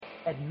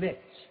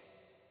admit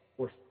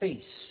or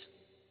face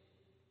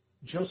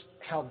just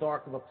how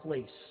dark of a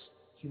place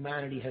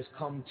humanity has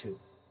come to.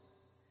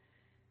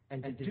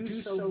 And to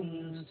do so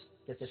means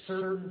that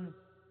certain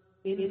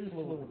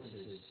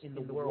influences in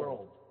the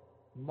world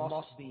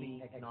must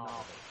be acknowledged.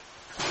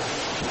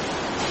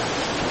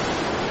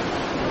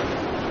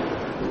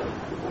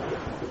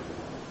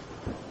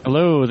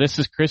 Hello, this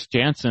is Chris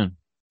Jansen.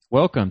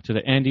 Welcome to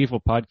the End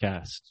Evil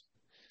podcast.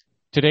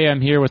 Today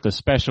I'm here with a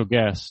special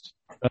guest,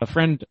 a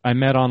friend I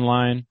met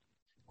online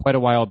quite a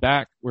while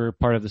back. We're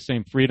part of the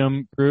same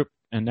freedom group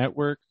and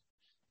network,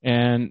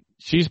 and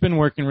she's been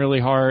working really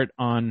hard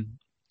on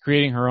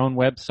creating her own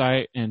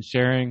website and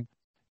sharing,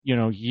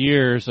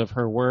 years of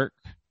her work.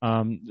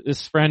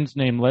 This friend's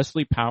named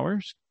Leslie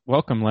Powers.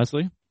 Welcome,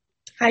 Leslie.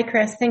 Hi,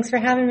 Chris. Thanks for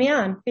having me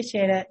on.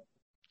 Appreciate it.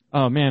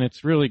 Oh, man,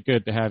 it's really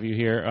good to have you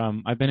here.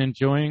 I've been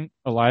enjoying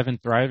Alive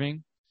and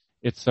Thriving.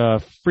 It's a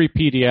free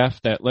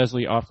PDF that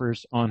Leslie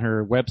offers on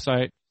her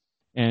website,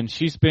 and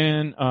she's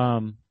been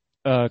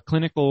a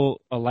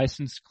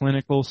licensed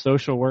clinical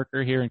social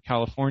worker here in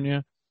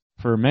California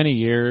for many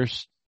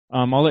years.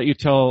 I'll let you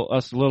tell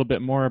us a little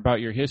bit more about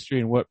your history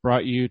and what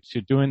brought you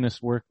to doing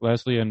this work,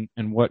 Leslie,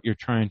 and what you're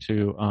trying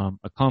to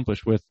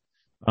accomplish with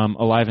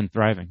Alive and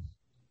Thriving.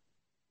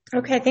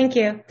 Okay, thank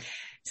you.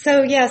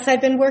 So, yes,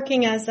 I've been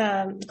working as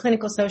a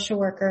clinical social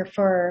worker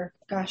for,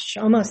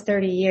 almost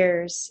 30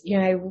 years.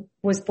 I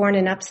was born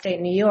in upstate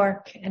New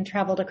York and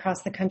traveled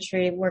across the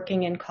country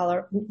working in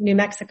New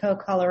Mexico,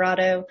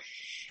 Colorado,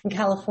 and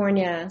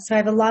California. So I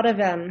have a lot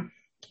of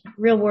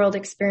real world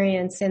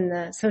experience in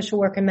the social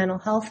work and mental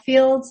health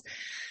fields,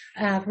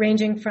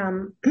 ranging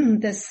from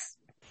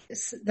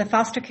the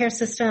foster care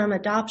system,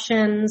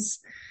 adoptions,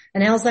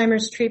 an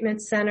Alzheimer's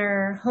treatment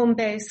center,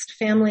 home-based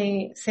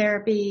family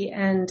therapy,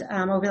 and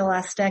over the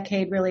last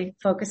decade, really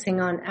focusing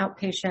on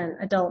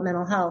outpatient adult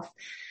mental health,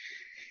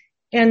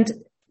 and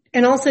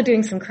also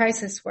doing some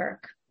crisis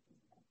work.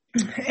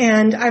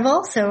 And I've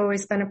also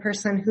always been a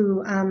person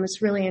who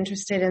was really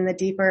interested in the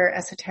deeper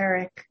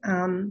esoteric,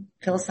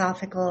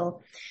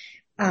 philosophical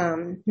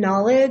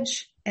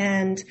knowledge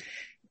and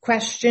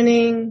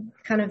questioning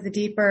kind of the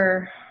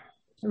deeper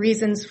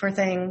reasons for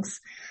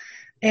things.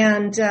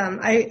 And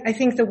I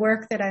think the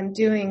work that I'm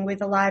doing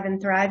with Alive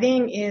and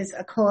Thriving is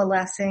a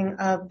coalescing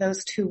of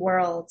those two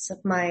worlds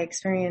of my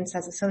experience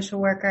as a social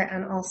worker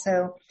and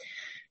also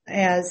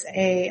as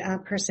a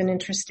person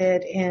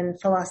interested in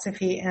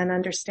philosophy and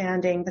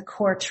understanding the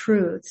core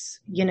truths,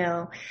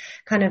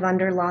 kind of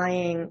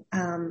underlying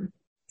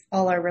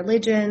all our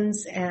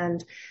religions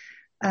and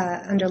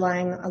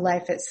underlying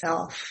life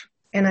itself.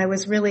 And I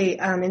was really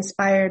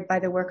inspired by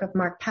the work of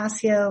Mark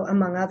Passio,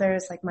 among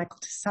others, like Michael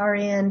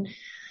Tsarian,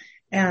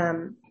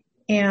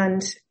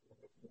 and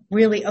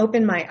really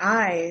opened my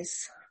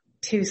eyes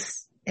to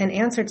and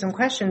answered some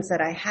questions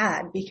that I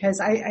had, because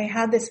I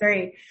had this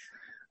very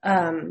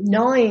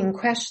gnawing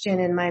question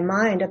in my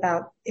mind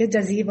about,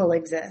 does evil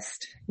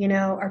exist?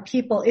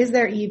 Is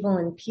there evil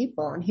in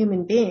people and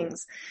human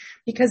beings?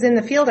 Because in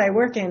the field I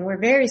work in, we're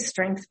very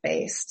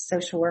strength-based.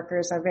 Social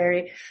workers are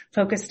very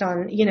focused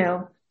on,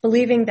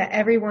 believing that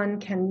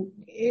everyone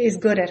is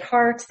good at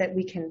heart, that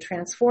we can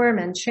transform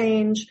and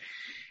change,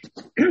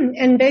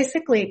 and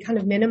basically kind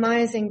of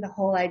minimizing the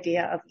whole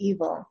idea of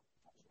evil.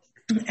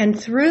 And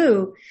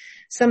through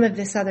some of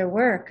this other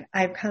work,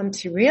 I've come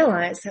to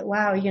realize that,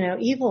 wow,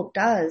 evil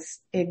does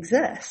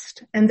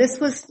exist. And this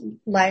was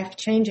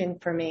life-changing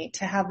for me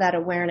to have that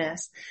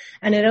awareness.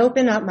 And it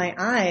opened up my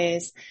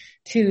eyes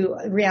to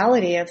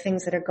reality of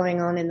things that are going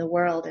on in the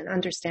world and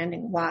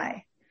understanding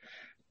why.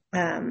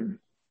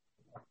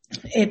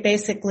 It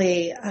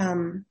basically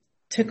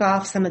took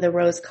off some of the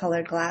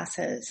rose-colored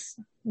glasses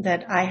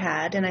that I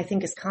had, and I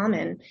think is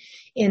common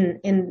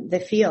in the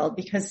field,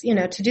 because,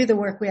 to do the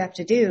work we have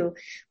to do,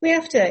 we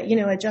have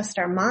to, adjust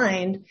our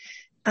mind,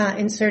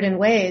 in certain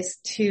ways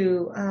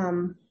to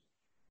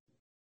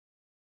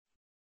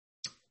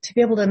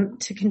be able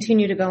to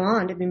continue to go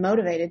on, to be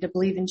motivated, to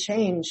believe in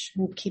change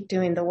and keep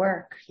doing the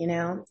work,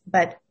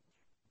 but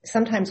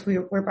sometimes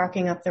we're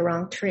barking up the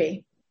wrong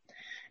tree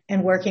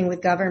and working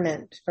with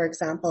government, for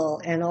example,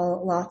 and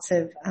lots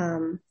of,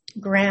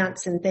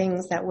 grants and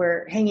things that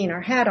we're hanging our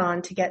hat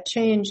on to get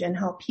change and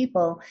help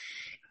people,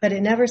 but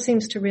it never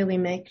seems to really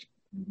make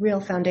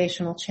real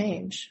foundational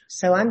change.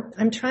 So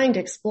I'm trying to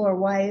explore,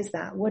 why is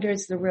that? What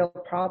is the real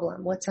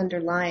problem? What's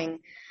underlying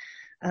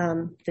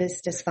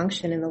this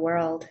dysfunction in the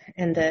world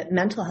and the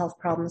mental health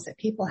problems that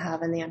people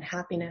have and the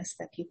unhappiness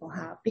that people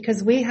have?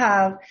 Because we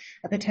have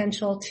a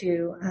potential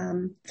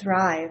to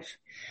thrive,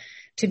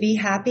 to be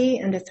happy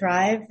and to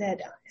thrive, that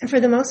for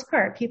the most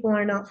part people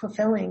are not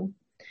fulfilling.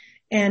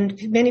 And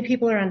many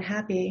people are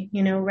unhappy,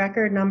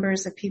 record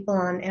numbers of people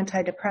on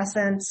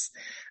antidepressants,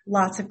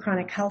 lots of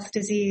chronic health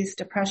disease,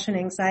 depression,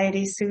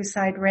 anxiety,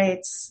 suicide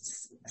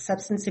rates,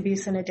 substance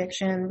abuse and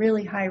addiction,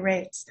 really high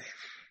rates.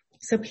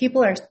 So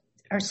people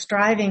are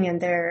striving, and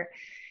they're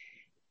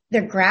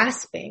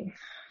grasping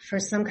for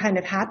some kind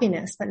of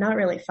happiness, but not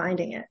really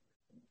finding it.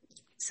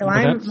 So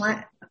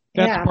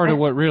that's part of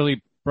what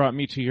really brought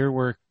me to your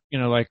work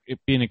like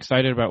being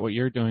excited about what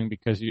you're doing,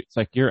 because it's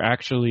like you're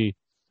actually,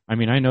 I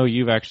mean, I know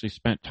you've actually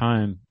spent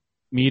time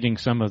meeting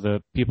some of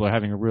the people are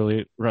having a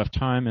really rough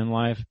time in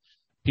life,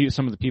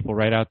 some of the people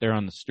right out there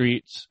on the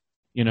streets.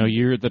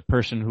 You're the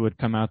person who would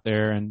come out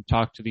there and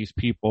talk to these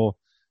people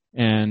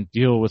and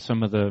deal with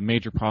some of the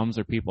major problems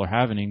that people are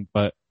having.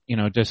 But,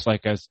 just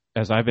like as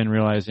I've been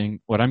realizing,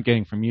 what I'm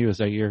getting from you is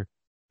that you're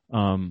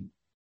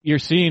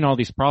seeing all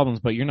these problems,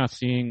 but you're not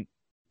seeing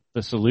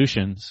the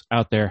solutions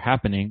out there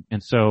happening.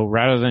 And so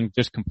rather than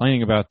just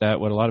complaining about that,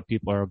 what a lot of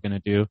people are going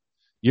to do,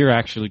 you're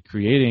actually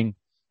creating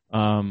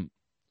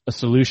a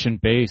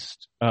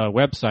solution-based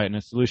website and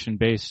a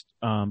solution-based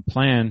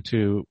plan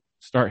to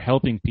start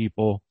helping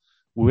people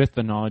with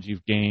the knowledge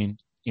you've gained,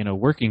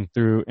 working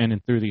through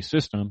these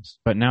systems,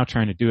 but now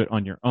trying to do it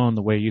on your own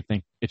the way you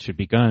think it should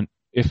be done.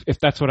 If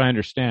that's what I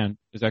understand,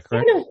 is that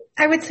correct?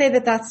 I would say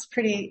that that's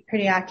pretty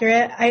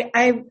accurate.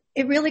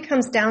 It really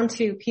comes down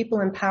to people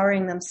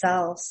empowering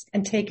themselves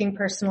and taking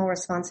personal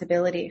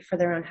responsibility for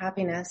their own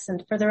happiness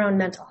and for their own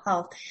mental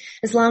health.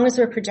 As long as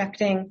we're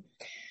projecting,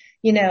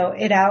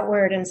 it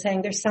outward and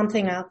saying there's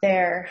something out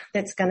there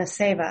that's going to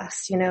save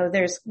us.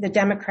 There's the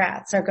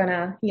Democrats are going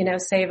to,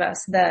 save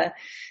us.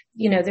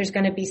 There's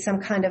going to be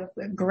some kind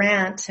of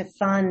grant to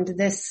fund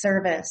this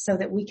service so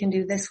that we can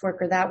do this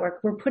work or that work.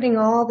 We're putting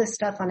all this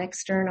stuff on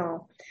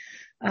external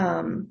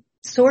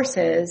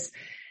sources,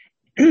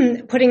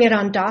 putting it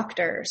on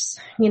doctors,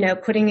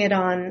 putting it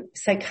on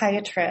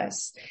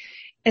psychiatrists,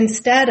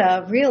 instead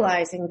of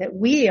realizing that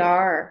we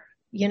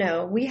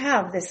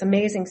have this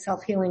amazing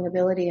self-healing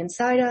ability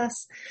inside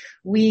us.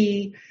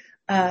 We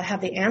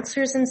have the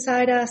answers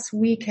inside us.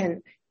 We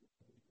can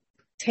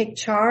take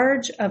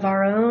charge of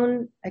our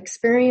own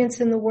experience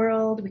in the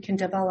world. We can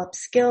develop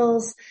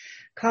skills,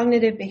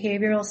 cognitive,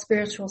 behavioral,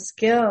 spiritual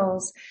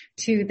skills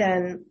to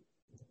then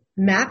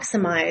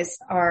maximize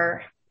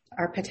our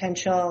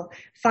potential,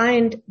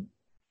 find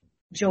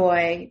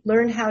joy,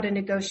 learn how to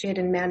negotiate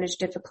and manage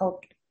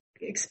difficult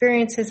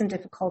experiences and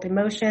difficult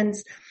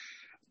emotions,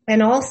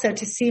 and also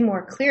to see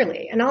more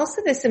clearly. And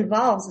also this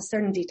involves a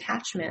certain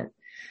detachment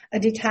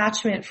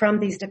from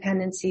these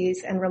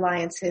dependencies and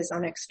reliances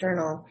on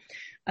external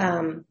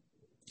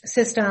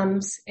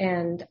systems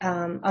and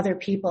other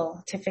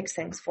people to fix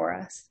things for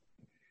us.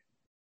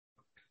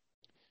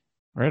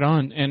 Right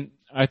on. And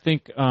I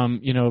think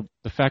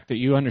the fact that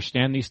you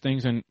understand these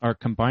things and are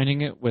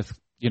combining it with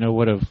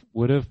what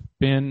would have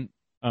been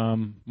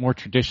more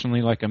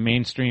traditionally like a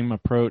mainstream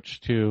approach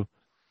to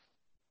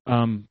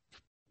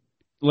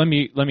let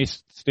me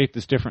state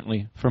this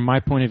differently. From my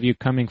point of view,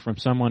 coming from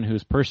someone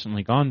who's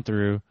personally gone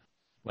through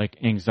like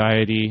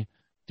anxiety,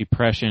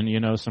 depression,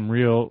 some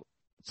real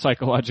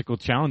psychological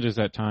challenges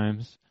at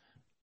times,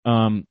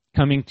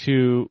 coming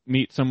to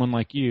meet someone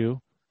like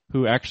you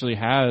who actually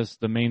has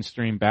the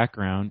mainstream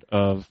background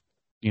of,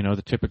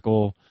 the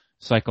typical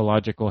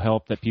psychological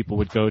help that people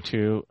would go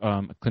to,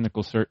 a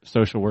clinical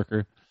social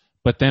worker,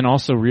 but then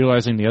also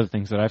realizing the other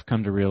things that I've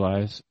come to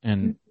realize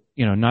and,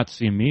 not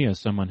seeing me as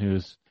someone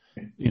who's,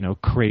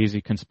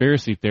 crazy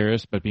conspiracy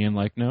theorist, but being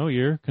like, no,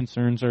 your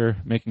concerns are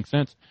making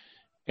sense.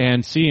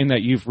 And seeing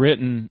that you've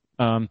written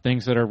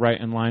things that are right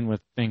in line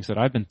with things that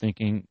I've been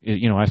thinking,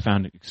 I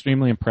found it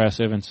extremely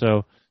impressive. And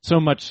so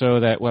much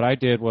so that what I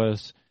did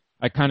was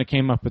I kind of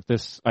came up with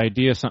this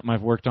idea, something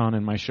I've worked on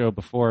in my show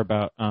before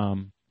about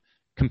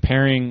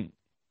comparing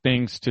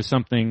things to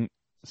something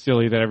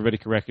silly that everybody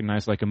could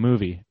recognize, like a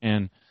movie.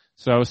 And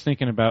so I was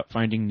thinking about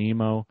Finding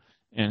Nemo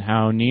and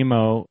how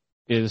Nemo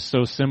is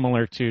so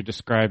similar to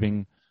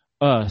describing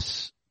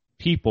us,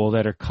 people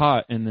that are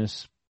caught in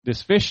this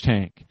fish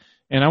tank.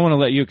 And I want to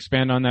let you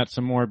expand on that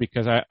some more,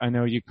 because I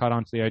know you caught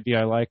on to the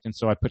idea I liked, and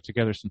so I put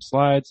together some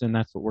slides, and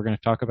that's what we're going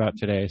to talk about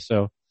today.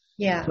 So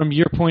yeah, from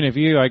your point of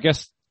view, I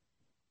guess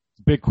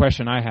the big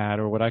question I had,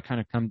 or what I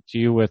kind of come to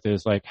you with,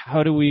 is like,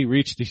 how do we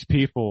reach these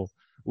people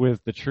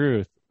with the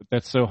truth?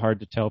 That's so hard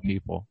to tell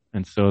people.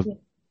 And so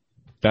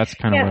that's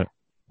kind of what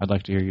I'd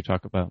like to hear you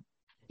talk about.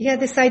 Yeah,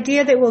 this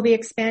idea that we'll be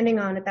expanding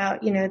on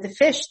about, the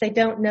fish, they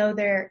don't know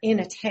they're in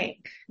a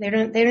tank. They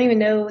don't even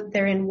know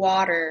they're in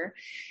water.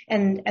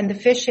 And the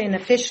fish in a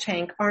fish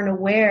tank aren't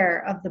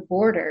aware of the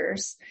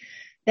borders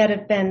that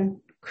have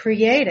been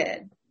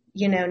created,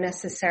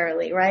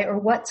 necessarily, right? Or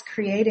what's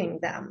creating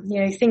them.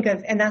 You think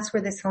of, and that's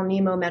where this whole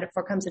Nemo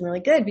metaphor comes in really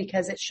good,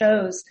 because it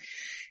shows,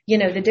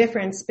 the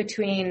difference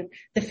between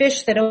the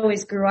fish that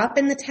always grew up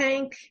in the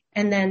tank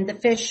and then the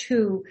fish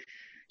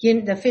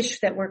the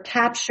fish that were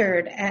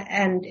captured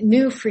and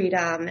knew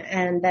freedom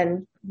and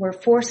then were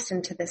forced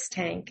into this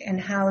tank, and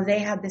how they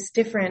had this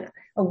different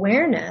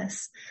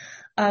awareness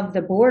of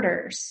the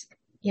borders,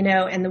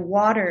 and the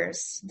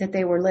waters that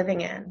they were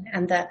living in,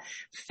 and the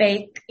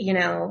fake,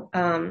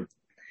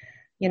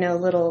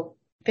 little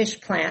fish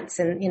plants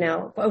and,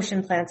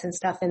 ocean plants and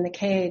stuff in the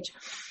cage.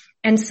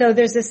 And so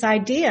there's this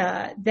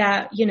idea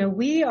that,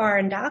 we are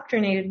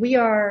indoctrinated, we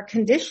are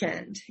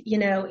conditioned,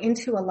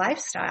 into a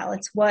lifestyle.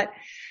 It's what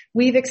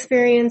we've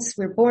experienced.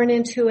 We're born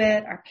into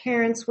it. Our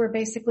parents were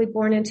basically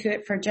born into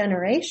it for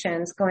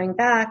generations. Going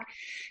back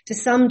to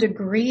some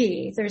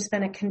degree, there's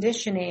been a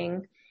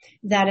conditioning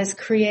that has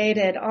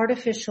created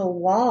artificial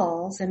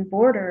walls and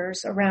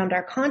borders around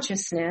our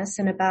consciousness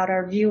and about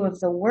our view of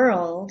the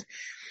world.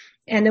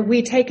 And that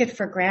we take it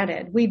for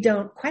granted. We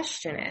don't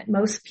question it.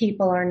 Most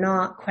people are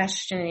not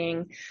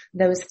questioning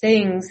those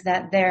things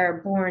that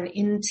they're born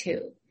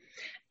into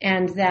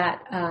and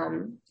that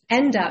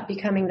end up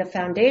becoming the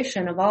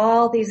foundation of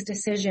all these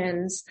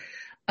decisions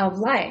of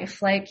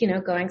life, like,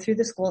 going through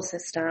the school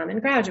system and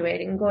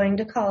graduating, going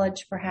to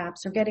college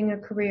perhaps, or getting a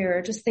career,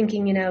 or just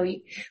thinking,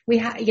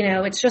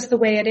 it's just the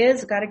way it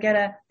is. Got to get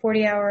a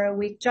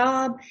 40-hour-a-week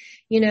job.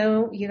 You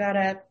got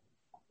to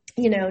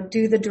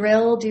do the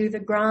drill, do the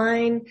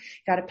grind,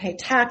 got to pay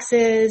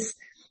taxes.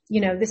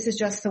 This is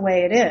just the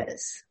way it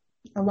is.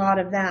 A lot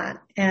of that.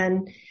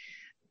 And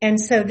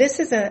so this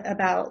is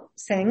about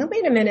saying, oh,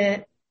 wait a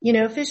minute,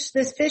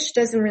 this fish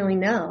doesn't really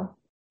know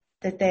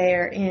that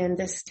they're in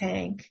this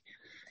tank.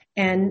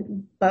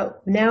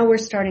 But now we're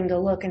starting to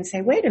look and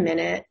say, wait a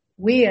minute,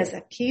 we as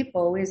a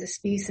people, we as a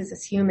species,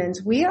 as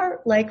humans, we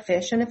are like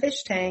fish in a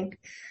fish tank,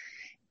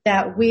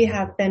 that we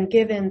have been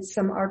given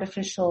some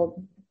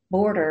artificial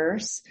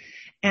borders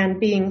and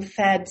being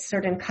fed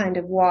certain kind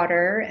of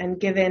water and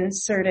given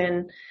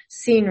certain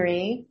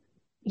scenery,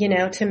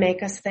 to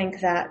make us think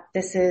that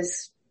this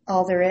is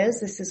all there is.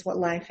 This is what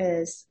life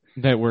is.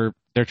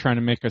 They're trying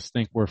to make us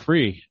think we're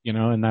free,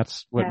 and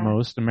that's what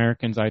most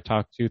Americans I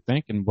talk to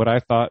think. And what I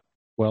thought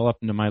well up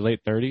into my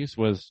late 30s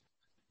was,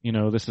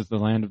 this is the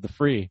land of the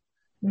free.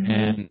 Mm-hmm.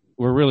 And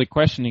we're really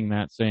questioning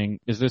that, saying,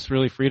 is this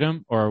really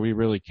freedom or are we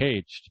really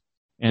caged?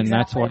 And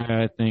Exactly. That's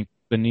why I think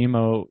the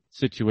Nemo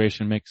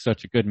situation makes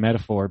such a good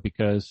metaphor,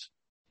 because,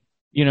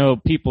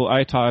 people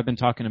I've been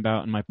talking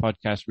about in my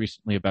podcast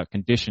recently about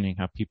conditioning,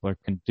 how people are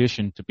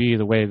conditioned to be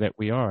the way that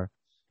we are.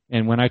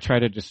 And when I try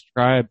to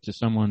describe to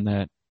someone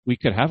that we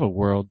could have a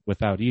world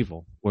without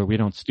evil, where we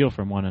don't steal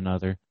from one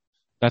another,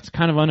 that's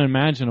kind of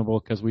unimaginable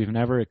because we've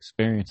never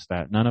experienced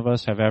that. None of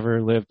us have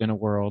ever lived in a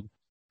world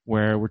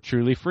where we're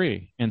truly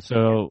free. And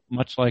so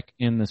much like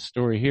in the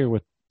story here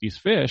with these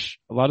fish,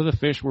 a lot of the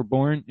fish were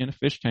born in a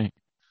fish tank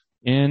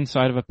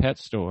inside of a pet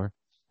store.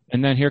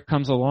 And then here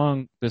comes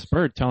along this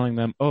bird telling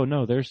them, oh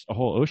no, there's a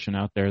whole ocean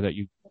out there that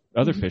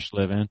other fish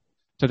live in.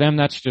 To them,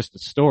 that's just a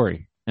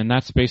story. And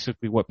that's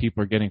basically what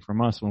people are getting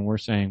from us when we're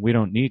saying we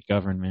don't need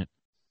government.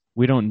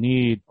 We don't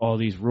need all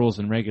these rules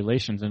and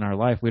regulations in our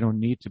life. We don't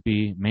need to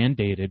be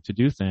mandated to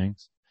do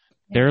things.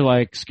 They're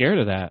like scared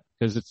of that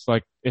because it's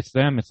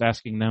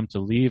asking them to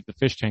leave the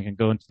fish tank and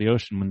go into the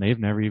ocean when they've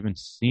never even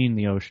seen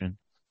the ocean.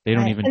 They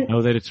don't even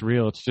know that it's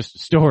real. It's just a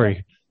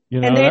story.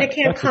 And they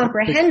can't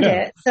comprehend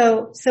it.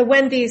 So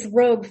when these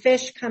rogue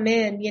fish come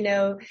in,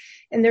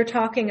 and they're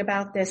talking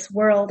about this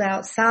world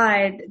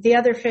outside, the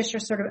other fish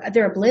are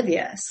they're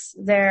oblivious.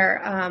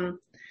 They're,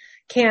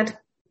 can't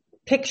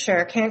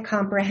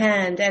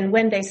comprehend. And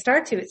when they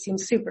start to, it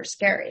seems super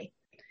scary.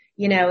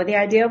 The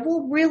idea of,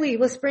 well, really,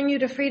 let's bring you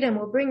to freedom.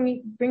 We'll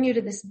bring you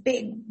to this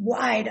big,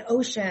 wide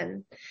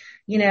ocean.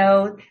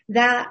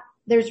 That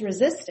there's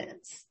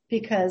resistance,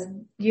 because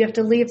you have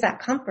to leave that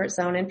comfort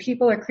zone, and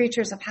people are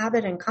creatures of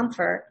habit and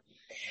comfort.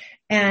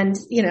 And,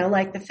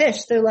 like the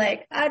fish, they're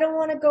like, I don't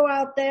want to go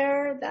out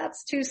there.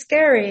 That's too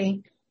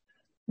scary.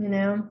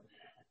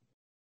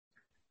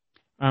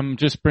 I'm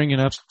just bringing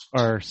up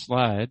our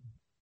slide.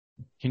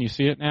 Can you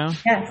see it now?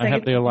 Yes. I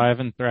have the Alive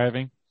and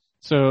Thriving.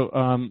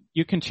 So,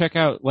 you can check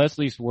out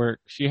Leslie's work.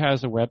 She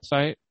has a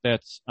website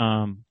that's,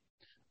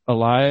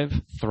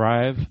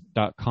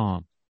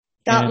 AliveThrive.com.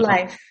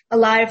 .life.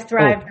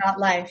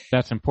 AliveThrive.life.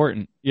 That's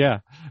important. Yeah.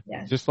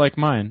 Just like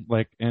mine,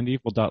 and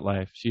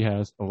equal.life. She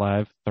has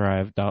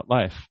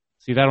AliveThrive.life.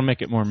 See, that'll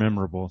make it more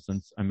memorable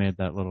since I made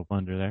that little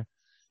blunder there.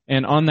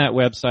 And on that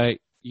website,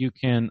 you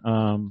can,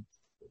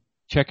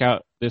 check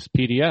out this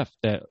PDF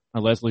that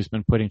Leslie's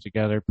been putting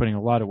together, putting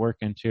a lot of work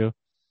into.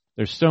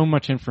 There's so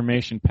much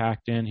information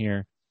packed in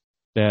here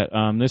that,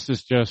 this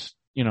is just,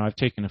 I've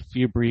taken a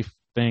few brief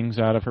things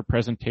out of her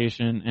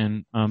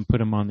presentation and, put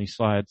them on these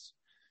slides,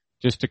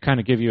 just to kind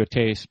of give you a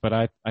taste, but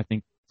I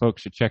think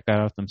folks should check that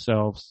out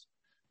themselves.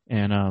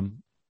 And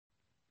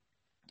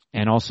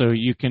also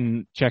you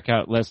can check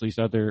out Leslie's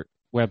other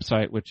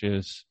website, which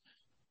is,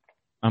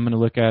 I'm going to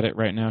look at it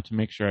right now to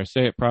make sure I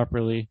say it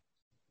properly,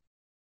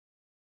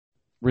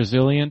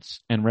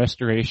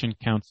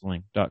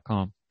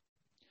 resilienceandrestorationcounseling.com.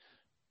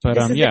 But,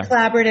 this is a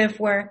collaborative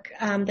work,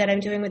 that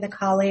I'm doing with a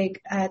colleague.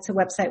 It's a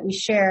website we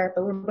share,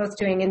 but we're both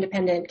doing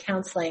independent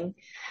counseling.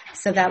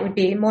 So that would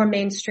be more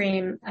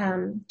mainstream,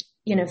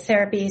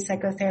 therapy,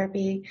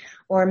 psychotherapy,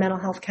 or mental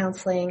health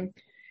counseling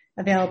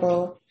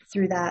available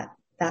through that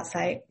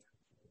site.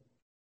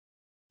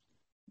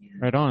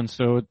 Right on.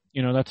 So,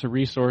 that's a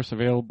resource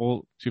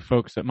available to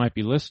folks that might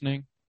be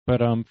listening. But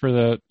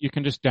you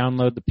can just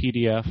download the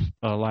PDF,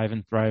 Alive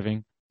and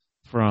Thriving,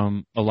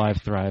 from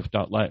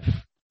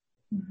AliveThrive.life.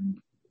 Mm-hmm.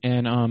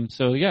 And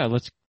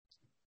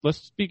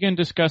let's begin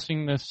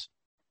discussing this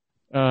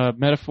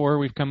metaphor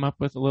we've come up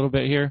with a little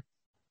bit here.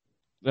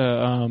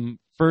 the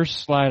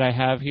first slide I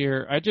have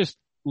here, I just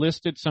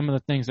listed some of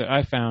the things that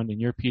I found in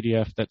your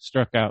PDF that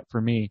struck out for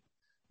me,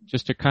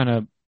 just to kind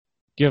of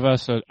give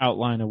us an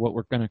outline of what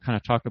we're going to kind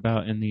of talk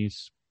about in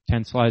these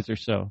 10 slides or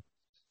so.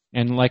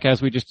 And like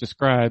as we just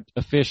described,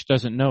 a fish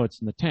doesn't know it's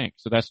in the tank.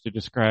 So that's to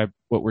describe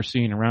what we're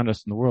seeing around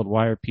us in the world.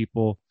 Why are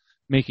people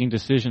making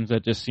decisions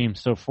that just seem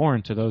so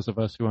foreign to those of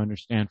us who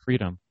understand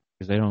freedom?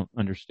 Because they don't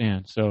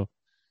understand. So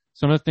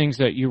some of the things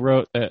that you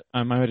wrote that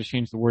I might have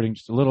changed the wording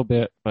just a little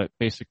bit, but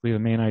basically the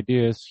main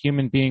idea is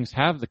human beings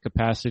have the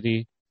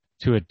capacity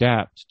to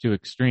adapt to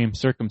extreme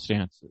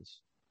circumstances.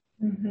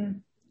 Mm-hmm.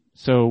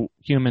 So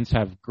humans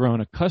have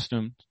grown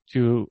accustomed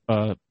to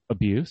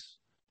abuse,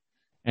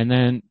 and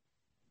then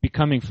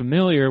becoming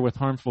familiar with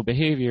harmful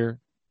behavior,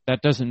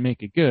 that doesn't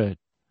make it good.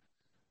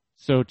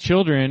 So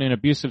children in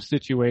abusive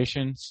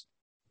situations,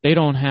 they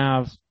don't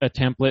have a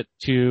template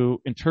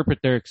to interpret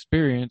their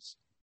experience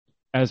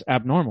as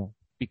abnormal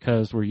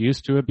because we're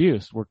used to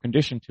abuse, we're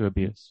conditioned to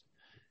abuse.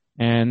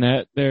 And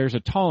that there's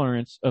a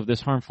tolerance of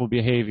this harmful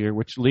behavior,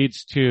 which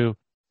leads to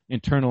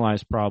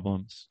internalized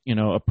problems,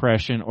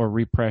 oppression or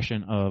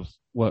repression of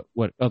what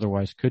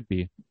otherwise could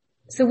be.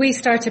 So we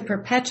start to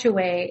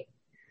perpetuate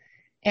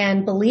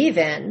and believe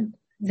in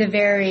the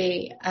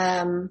very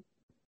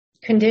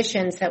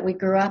conditions that we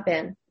grew up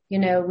in.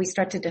 We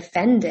start to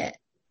defend it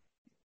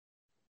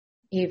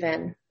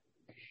even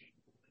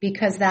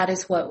because that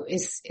is what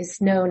is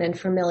known and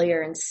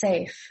familiar and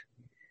safe.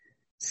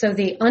 So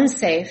the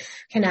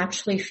unsafe can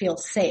actually feel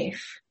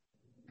safe,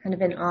 kind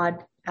of an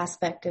odd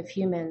aspect of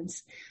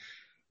humans.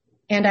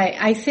 And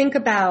I think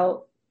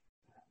about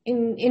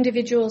in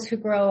individuals who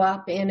grow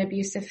up in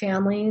abusive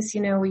families,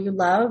 you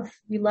love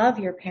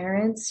your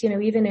parents,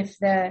 even if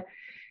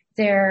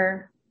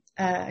they're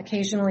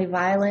occasionally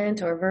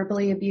violent or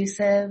verbally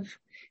abusive.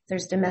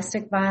 There's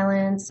domestic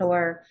violence,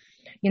 or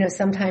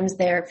sometimes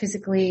they're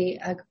physically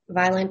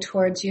violent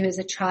towards you as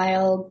a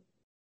child.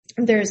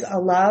 There's a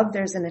love,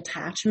 there's an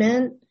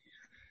attachment,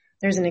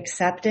 there's an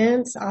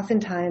acceptance,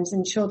 oftentimes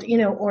in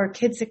children, or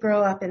kids that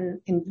grow up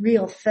in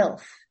real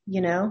filth,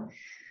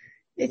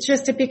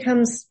 it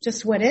becomes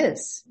just what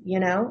is,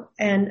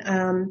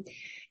 and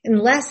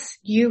unless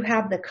you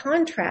have the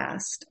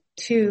contrast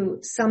to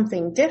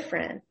something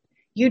different,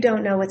 you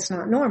don't know it's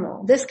not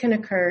normal. This can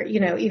occur,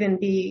 even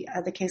be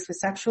the case with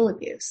sexual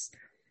abuse.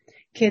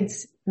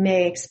 Kids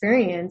may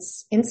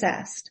experience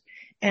incest,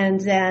 and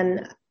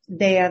then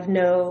they have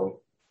no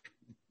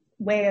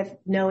way of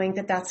knowing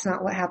that that's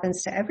not what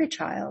happens to every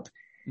child.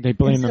 They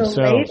blame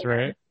themselves,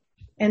 right?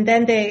 And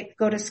then they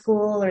go to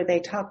school or they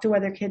talk to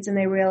other kids and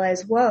they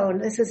realize, whoa,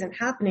 this isn't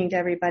happening to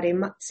everybody.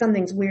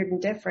 Something's weird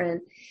and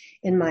different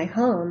in my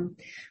home.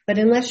 But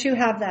unless you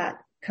have that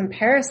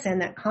comparison,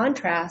 that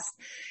contrast,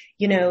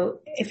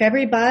 if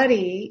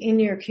everybody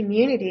in your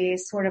community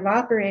is sort of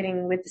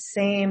operating with the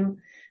same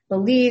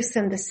beliefs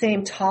and the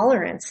same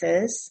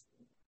tolerances,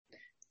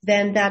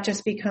 then that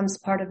just becomes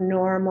part of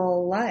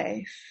normal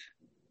life.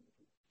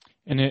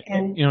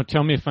 And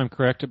tell me if I'm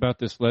correct about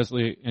this,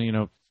 Leslie,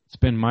 and it's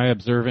been my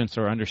observance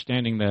or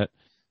understanding that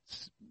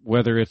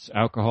whether it's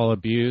alcohol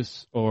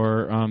abuse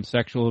or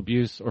sexual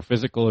abuse or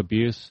physical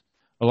abuse,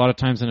 a lot of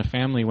times in a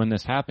family when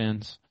this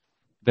happens,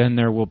 then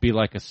there will be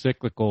like a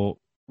cyclical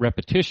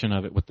repetition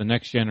of it with the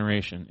next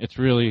generation. It's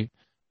really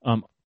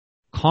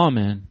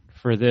common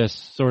for this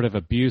sort of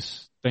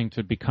abuse thing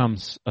to become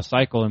a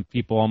cycle, and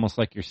people, almost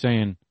like you're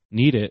saying,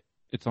 need it.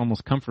 It's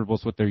almost comfortable.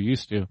 It's what they're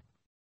used to.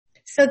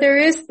 So there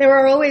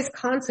are always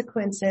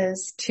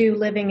consequences to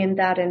living in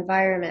that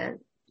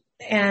environment.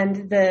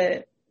 And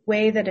the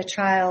way that a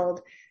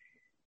child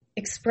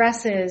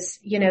expresses,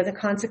 the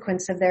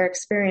consequence of their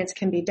experience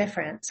can be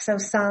different. So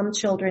some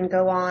children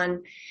go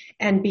on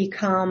and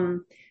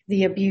become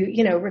the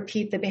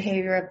repeat the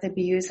behavior of the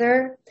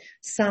abuser.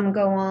 Some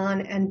go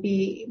on and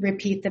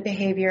repeat the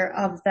behavior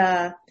of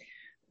the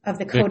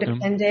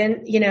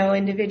codependent,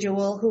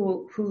 individual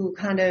who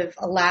kind of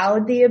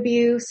allowed the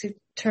abuse, who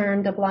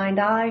turned a blind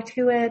eye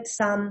to it.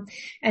 Some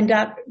end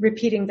up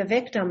repeating the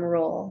victim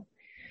role.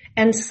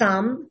 And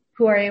some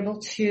who are able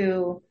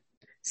to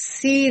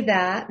see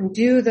that and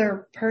do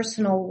their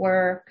personal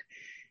work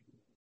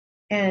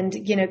and,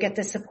 get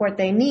the support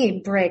they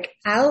need, break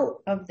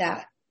out of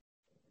that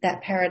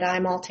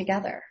paradigm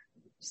altogether.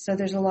 So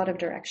there's a lot of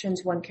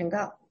directions one can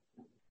go.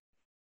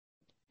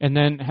 And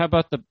then how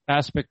about the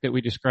aspect that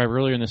we described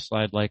earlier in this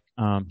slide, like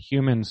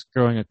humans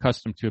growing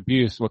accustomed to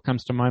abuse? What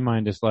comes to my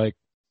mind is like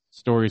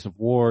stories of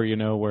war,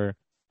 where,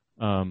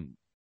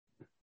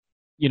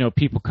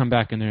 people come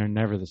back and they're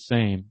never the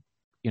same.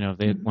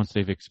 Once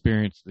they've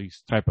experienced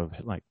these type of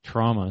like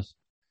traumas.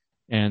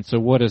 And so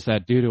what does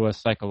that do to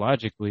us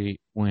psychologically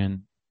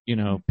when,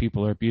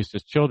 people are abused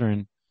as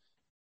children?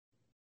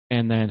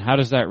 And then how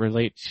does that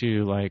relate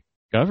to like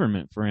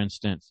government, for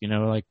instance?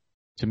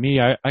 To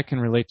me, I can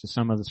relate to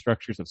some of the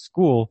structures of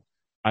school.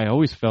 I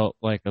always felt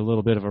like a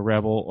little bit of a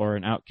rebel or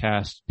an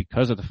outcast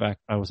because of the fact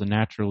I was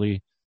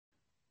naturally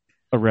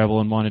a rebel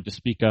and wanted to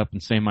speak up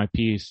and say my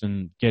piece,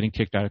 and getting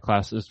kicked out of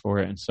classes for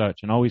it and such,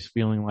 and always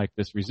feeling like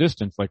this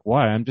resistance, like,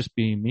 why? I'm just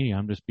being me.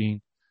 I'm just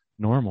being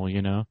normal,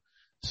 you know?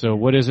 So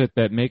what is it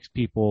that makes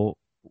people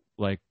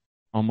like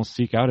almost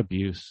seek out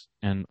abuse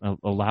and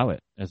allow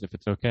it as if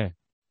it's okay?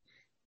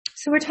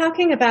 So we're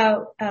talking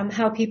about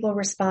how people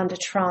respond to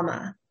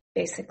trauma,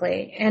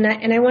 basically. And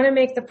I want to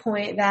make the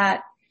point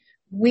that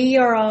we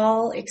are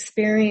all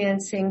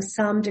experiencing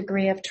some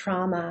degree of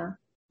trauma,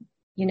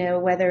 you know,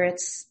 whether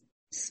it's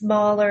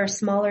smaller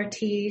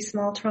t,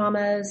 small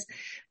traumas,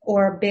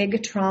 or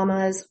big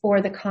traumas,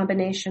 or the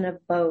combination of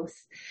both.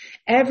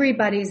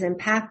 Everybody's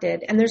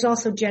impacted, and there's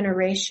also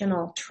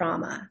generational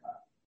trauma.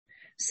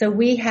 So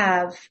we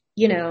have,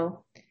 you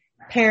know,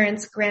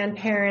 parents,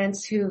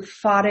 grandparents who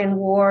fought in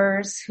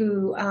wars,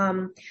 who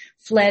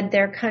fled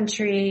their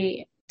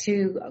country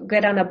to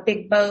get on a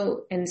big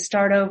boat and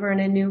start over in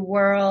a new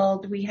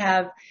world. We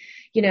have,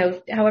 you know,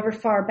 however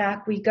far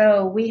back we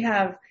go, we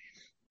have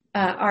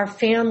our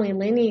family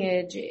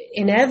lineage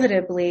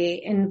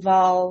inevitably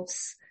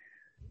involves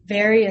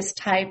various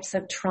types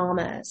of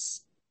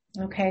traumas.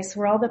 Okay, so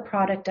we're all the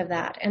product of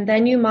that. And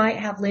then you might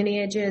have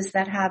lineages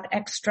that have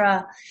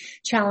extra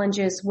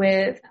challenges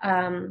with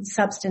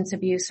substance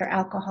abuse or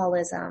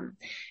alcoholism,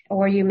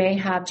 or you may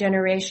have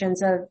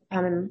generations of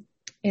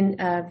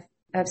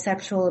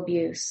sexual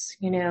abuse,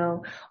 you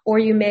know, or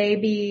you may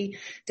be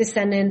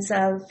descendants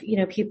of, you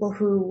know, people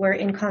who were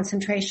in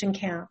concentration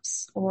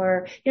camps,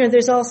 or, you know,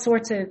 there's all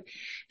sorts of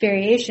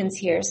variations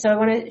here. So I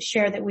want to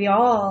share that we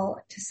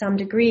all, to some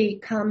degree,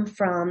 come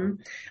from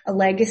a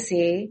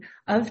legacy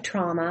of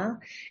trauma,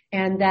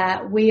 and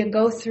that we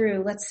go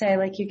through, let's say,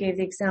 like you gave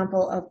the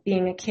example of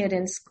being a kid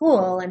in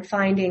school and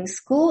finding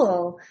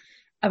school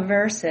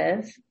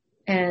aversive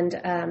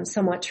and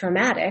somewhat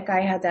traumatic.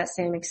 I had that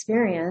same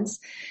experience.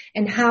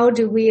 And how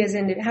did we as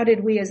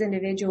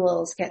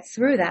individuals get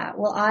through that?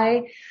 Well,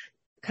 I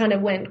kind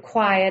of went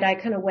quiet.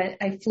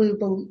 I flew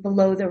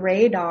below the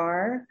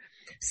radar.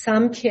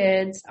 Some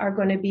kids are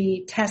going to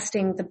be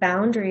testing the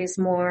boundaries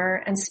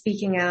more and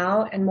speaking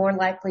out, and more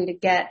likely to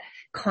get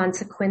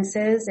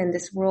consequences in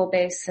this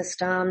rule-based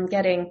system,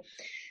 getting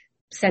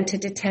sent to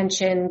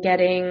detention,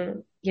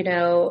 getting,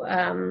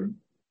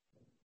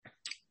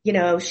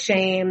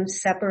 shamed,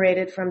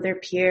 separated from their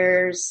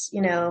peers,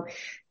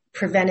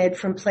 prevented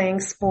from playing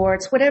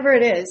sports, whatever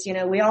it is,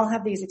 we all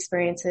have these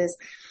experiences.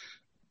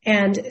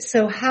 And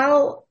so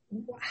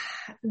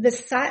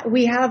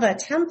we have a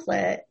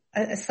template,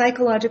 a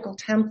psychological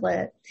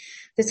template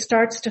that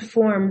starts to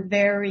form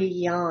very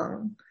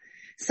young,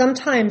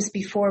 sometimes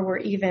before we're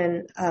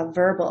even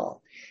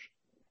verbal,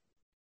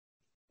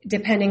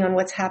 depending on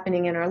what's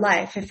happening in our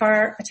life. If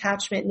our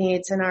attachment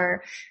needs and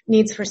our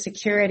needs for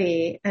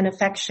security and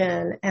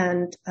affection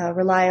and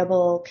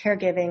reliable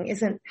caregiving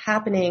isn't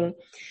happening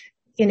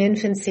in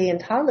infancy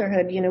and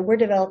toddlerhood, we're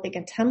developing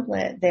a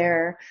template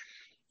there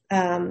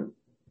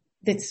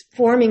that's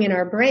forming in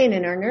our brain,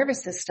 in our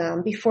nervous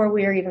system, before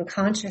we are even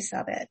conscious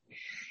of it.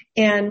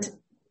 And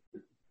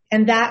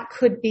that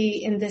could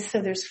be in this,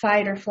 so there's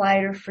fight or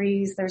flight or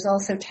freeze. There's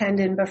also tend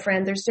and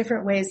befriend. There's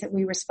different ways that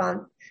we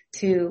respond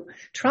to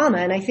trauma.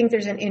 And I think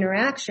there's an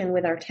interaction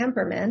with our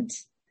temperament,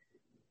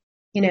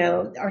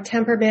 our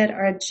temperament,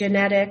 our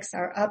genetics,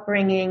 our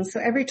upbringing. So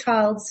every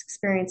child's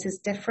experience is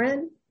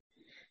different.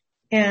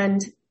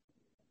 And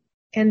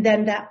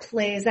then that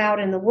plays out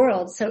in the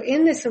world. So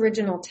in this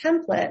original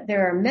template,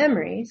 there are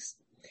memories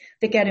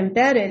that get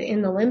embedded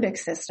in the limbic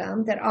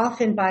system that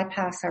often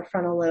bypass our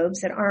frontal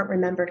lobes, that aren't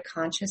remembered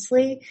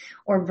consciously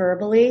or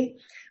verbally,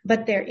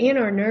 but they're in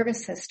our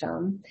nervous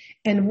system.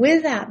 And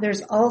with that,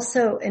 there's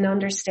also an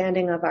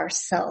understanding of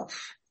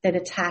ourself that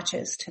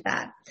attaches to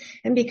that.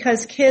 And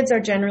because kids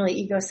are generally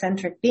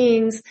egocentric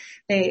beings,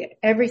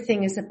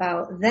 everything is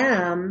about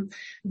them,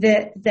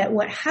 that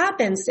what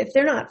happens if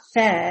they're not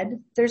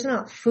fed, there's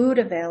not food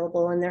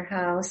available in their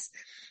house,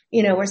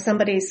 or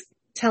somebody's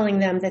telling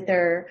them that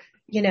they're,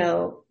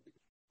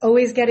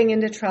 always getting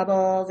into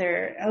trouble,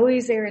 they're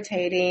always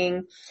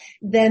irritating,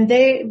 then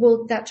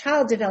that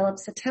child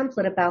develops a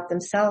template about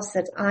themselves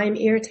that I'm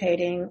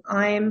irritating,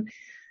 I'm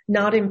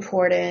not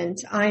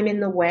important, I'm in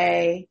the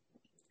way,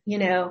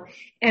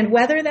 and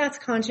whether that's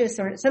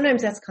conscious or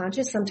sometimes that's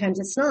conscious, sometimes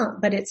it's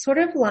not, but it's sort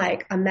of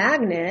like a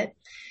magnet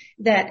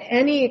that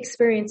any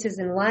experiences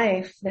in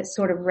life that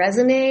sort of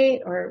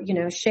resonate or,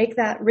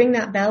 ring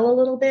that bell a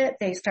little bit,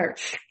 they start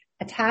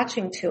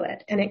attaching to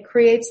it. And it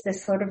creates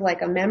this sort of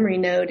like a memory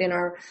node in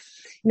our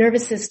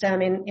nervous system,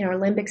 in our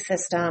limbic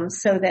system,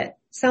 so that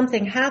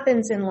something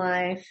happens in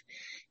life,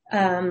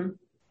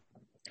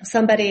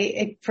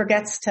 somebody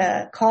forgets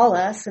to call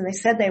us and they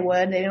said they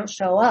would, they don't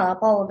show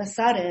up, all of a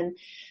sudden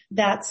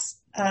that's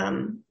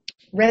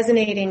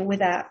resonating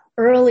with that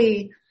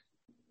early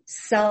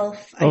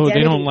self-identity. Oh,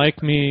 they don't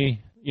like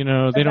me, they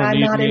don't need me. I'm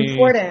not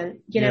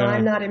important,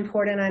 I'm not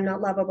important, I'm not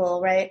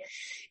lovable, right?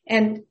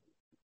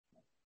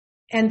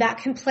 And that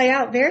can play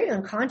out very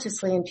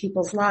unconsciously in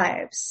people's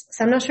lives.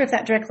 So I'm not sure if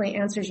that directly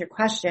answers your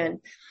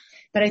question,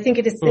 but I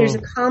think there's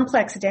a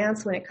complex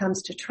dance when it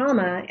comes to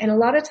trauma. And a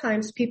lot of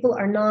times people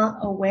are not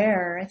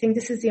aware. I think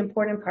this is the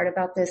important part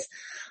about this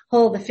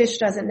whole, the fish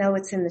doesn't know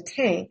it's in the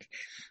tank,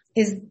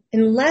 is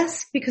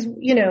unless, because,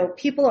 you know,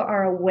 people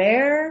are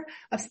aware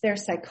of their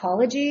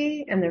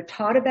psychology and they're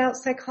taught about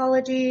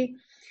psychology,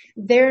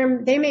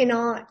 they may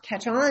not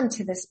catch on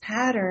to this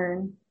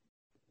pattern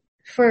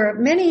for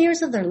many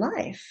years of their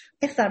life,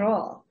 if at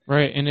all.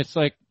 Right. And it's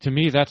like, to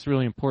me, that's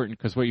really important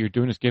because what you're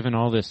doing is giving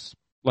all this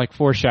like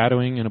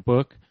foreshadowing in a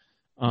book,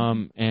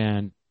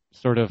 and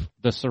sort of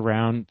the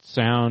surround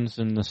sounds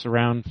and the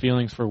surround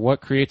feelings for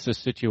what creates a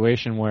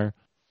situation where,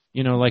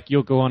 you know, like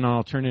you'll go on an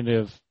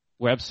alternative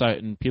website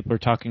and people are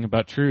talking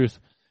about truth,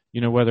 you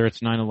know, whether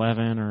it's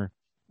 9/11 or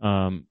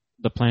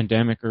the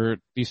pandemic or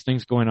these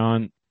things going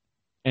on,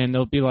 and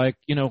they'll be like,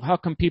 you know, how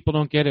come people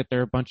don't get it?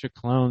 They're a bunch of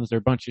clones, they're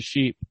a bunch of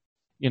sheep,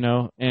 you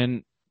know,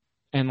 and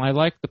I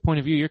like the point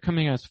of view you're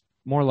coming as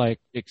more like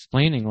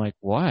explaining like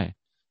why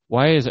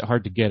is it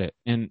hard to get it?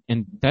 And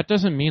that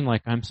doesn't mean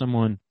like I'm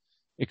someone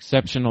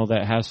exceptional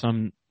that has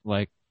some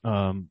like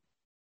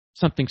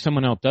something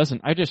someone else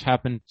doesn't. I just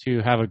happen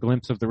to have a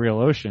glimpse of the real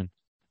ocean.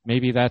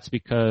 Maybe that's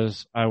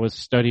because I was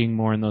studying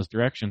more in those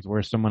directions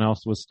where someone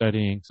else was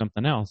studying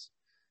something else.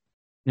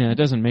 Yeah, it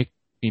doesn't make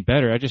me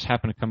better. I just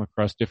happen to come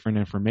across different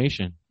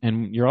information.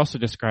 And you're also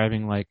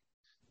describing like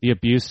the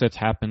abuse that's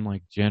happened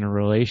like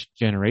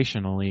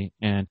generationally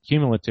and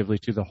cumulatively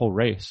to the whole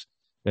race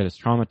that has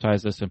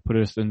traumatized us and put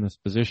us in this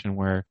position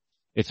where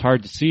it's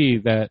hard to see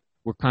that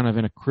we're kind of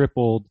in a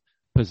crippled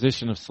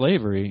position of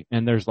slavery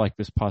and there's like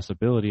this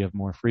possibility of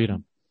more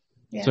freedom.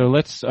 Yeah. So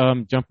let's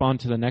jump on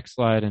to the next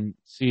slide and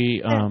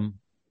see.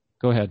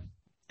 Go ahead.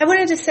 I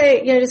wanted to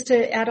say, you know, just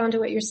to add on to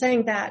what you're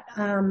saying, that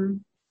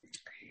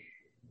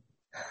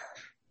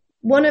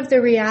one of the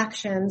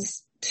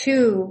reactions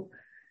to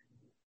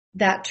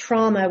that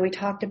trauma we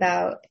talked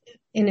about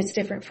in its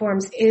different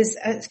forms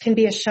can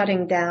be a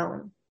shutting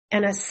down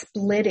and a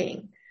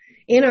splitting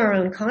in our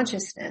own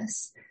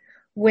consciousness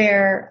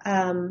where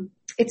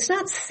it's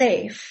not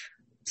safe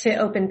to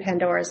open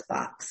Pandora's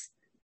box.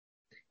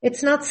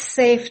 It's not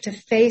safe to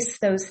face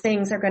those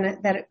things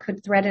that it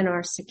could threaten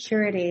our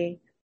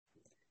security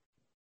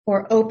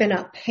or open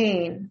up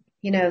pain,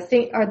 you know,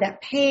 or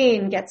that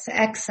pain gets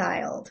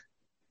exiled.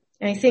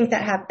 And I think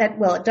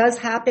it does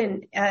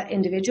happen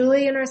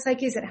individually in our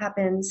psyches. It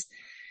happens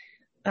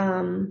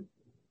in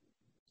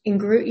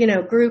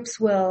groups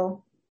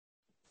will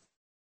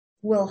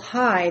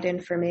hide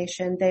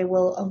information. They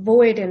will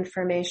avoid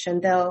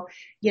information. They'll,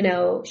 you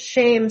know,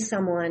 shame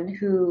someone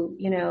who,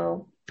 you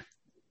know,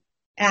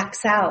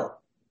 acts out,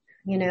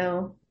 you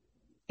know,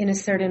 in a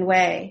certain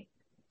way.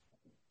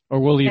 Or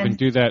we'll even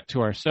do that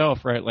to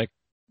ourselves, right? Like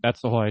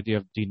that's the whole idea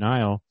of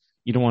denial.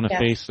 You don't want to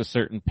face a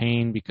certain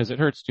pain because it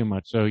hurts too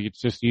much. So it's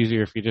just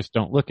easier if you just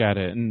don't look at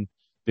it. And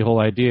the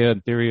whole idea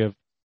and theory of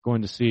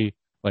going to see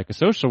like a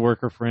social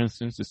worker, for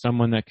instance, is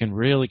someone that can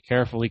really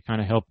carefully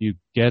kind of help you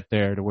get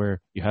there to where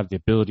you have the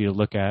ability to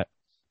look at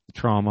the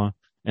trauma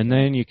and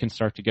then you can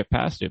start to get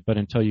past it. But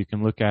until you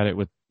can look at it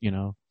with, you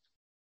know,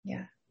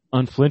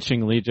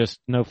 unflinchingly, just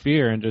no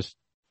fear and just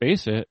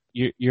face it,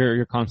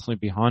 you're constantly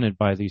be haunted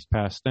by these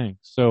past things.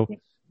 So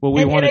what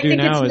we want to do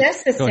now is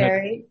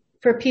necessary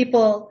for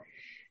people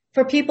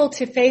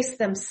to face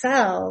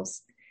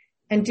themselves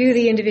and do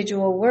the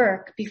individual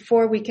work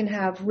before we can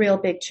have real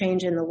big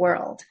change in the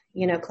world,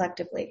 you know,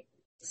 collectively.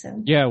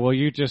 So yeah, well,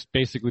 you just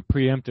basically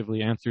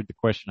preemptively answered the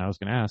question I was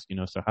going to ask, you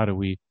know, so how do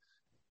we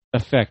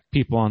affect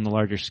people on the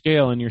larger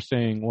scale? And you're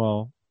saying,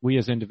 well, we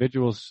as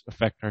individuals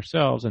affect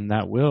ourselves and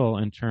that will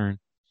in turn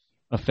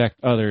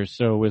affect others.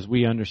 So as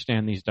we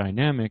understand these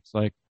dynamics,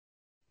 like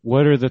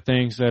what are the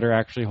things that are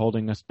actually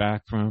holding us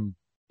back from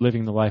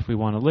living the life we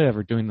want to live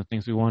or doing the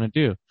things we want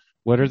to do?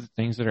 What are the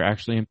things that are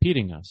actually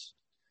impeding us?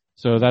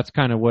 So that's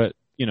kind of what,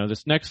 you know,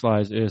 this next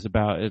slide is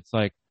about. It's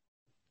like,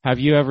 have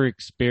you ever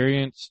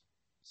experienced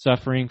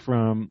suffering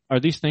from, are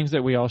these things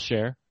that we all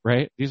share,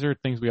 right? These are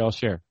things we all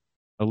share,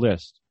 a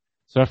list.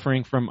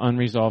 Suffering from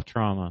unresolved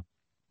trauma,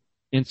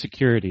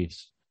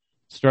 insecurities,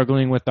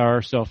 struggling with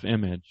our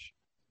self-image,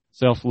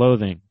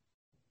 self-loathing,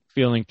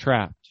 feeling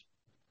trapped,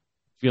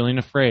 feeling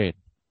afraid,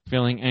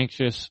 feeling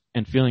anxious,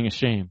 and feeling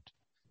ashamed.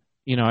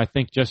 You know, I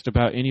think just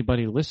about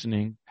anybody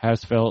listening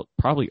has felt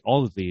probably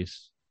all of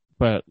these,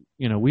 but,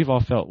 you know, we've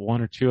all felt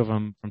one or two of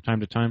them from time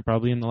to time,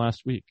 probably in the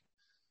last week.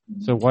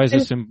 So why is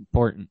this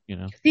important, you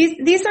know?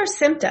 These are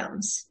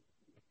symptoms.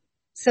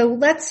 So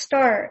let's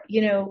start,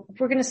 you know, if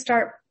we're going to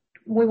start,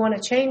 we want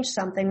to change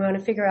something, we want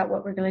to figure out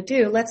what we're going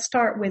to do. Let's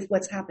start with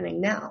what's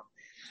happening now.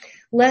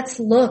 Let's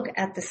look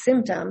at the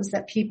symptoms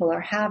that people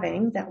are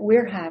having, that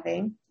we're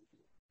having.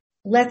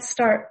 Let's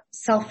start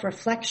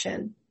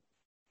self-reflection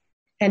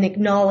and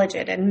acknowledge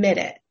it, admit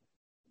it.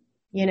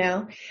 You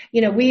know,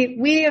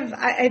 we have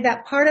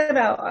that part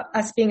about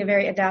us being a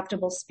very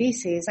adaptable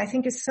species, I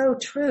think is so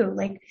true.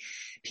 Like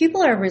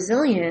people are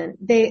resilient.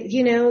 They,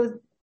 you know,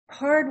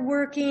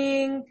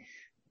 hardworking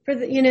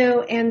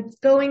and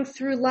going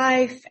through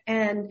life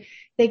and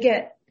they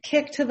get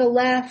kicked to the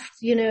left,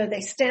 you know,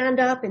 they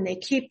stand up and they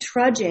keep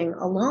trudging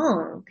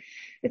along.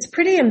 It's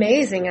pretty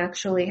amazing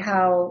actually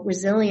how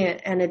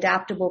resilient and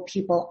adaptable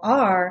people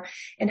are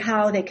and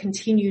how they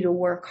continue to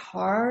work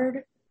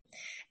hard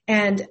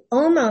and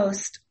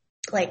almost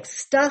like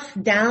stuff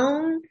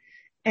down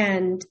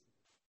and,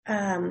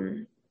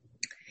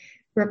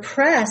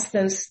 repress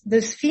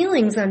those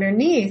feelings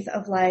underneath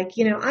of like,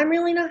 I'm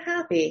really not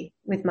happy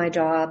with my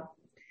job.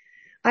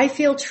 I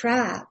feel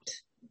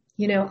trapped.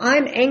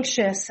 I'm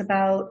anxious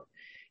about,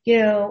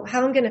 how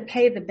I'm going to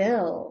pay the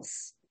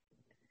bills.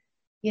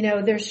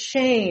 There's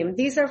shame.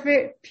 These are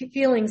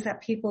feelings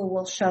that people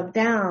will shove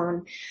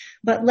down.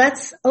 But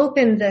let's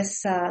open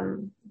this,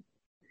 open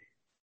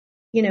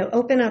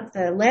up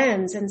the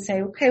lens and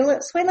say, okay,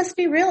 let's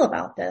be real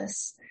about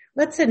this.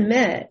 Let's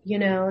admit,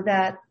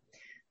 that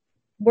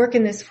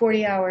working this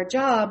 40-hour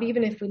job,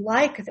 even if we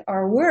like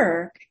our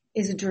work,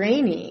 is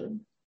draining.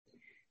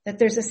 That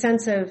there's a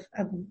sense of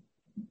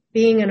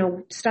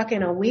being stuck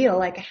in a wheel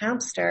like a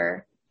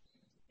hamster.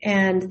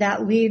 And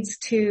that leads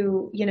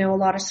to, a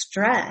lot of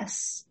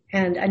stress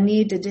and a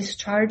need to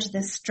discharge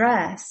the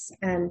stress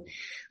and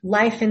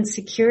life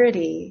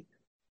insecurity.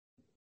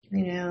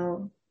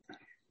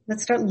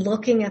 Let's start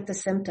looking at the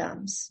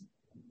symptoms.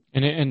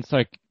 And it's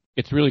like,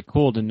 it's really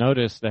cool to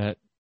notice that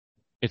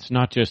it's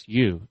not just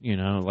you,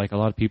 like a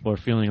lot of people are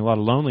feeling a lot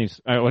of loneliness.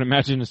 I would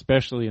imagine,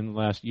 especially in the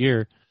last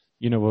year,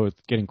 with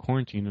getting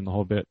quarantined and the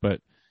whole bit,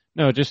 but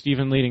no, just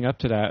even leading up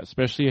to that,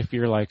 especially if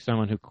you're like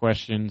someone who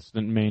questions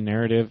the main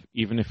narrative,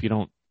 even if you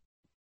don't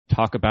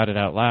talk about it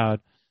out loud,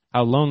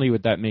 how lonely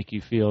would that make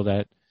you feel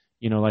that,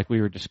 like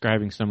we were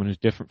describing someone who's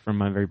different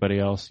from everybody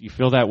else. You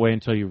feel that way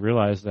until you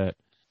realize that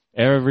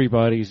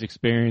everybody's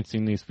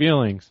experiencing these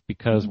feelings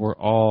because we're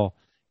all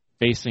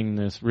facing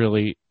this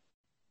really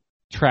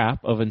trap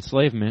of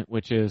enslavement,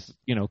 which is,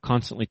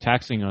 constantly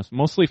taxing us,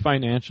 mostly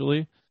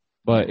financially,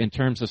 but in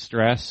terms of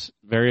stress,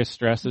 various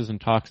stresses and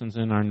toxins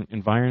in our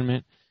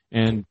environment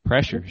and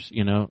pressures,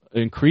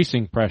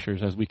 increasing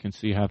pressures as we can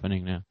see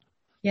happening now.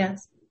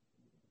 Yes.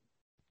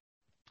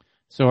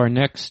 So our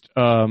next,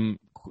 I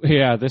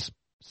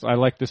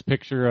like this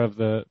picture of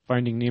the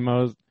Finding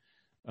Nemo,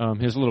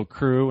 his little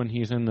crew, and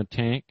he's in the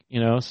tank,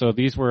 so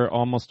these were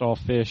almost all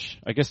fish.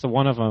 I guess the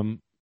one of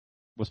them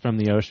was from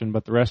the ocean,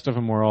 but the rest of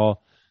them were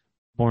all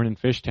born in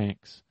fish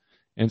tanks.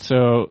 And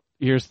so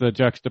here's the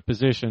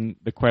juxtaposition,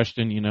 the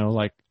question,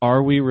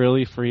 are we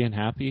really free and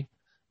happy?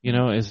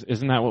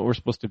 Isn't that what we're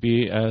supposed to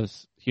be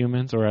as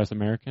humans or as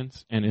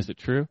Americans? And is it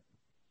true?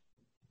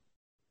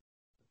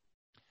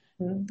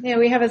 Yeah,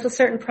 we have a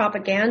certain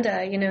propaganda,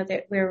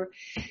 that we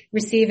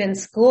receive in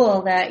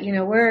school that,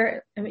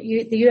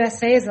 the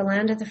USA is the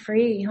land of the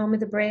free, home of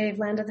the brave,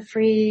 land of the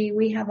free.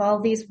 We have all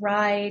these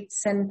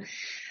rights and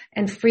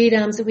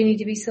freedoms that we need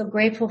to be so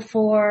grateful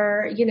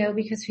for,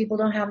 because people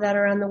don't have that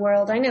around the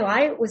world. I know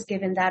I was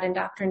given that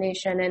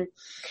indoctrination and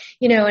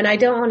I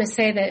don't want to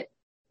say that,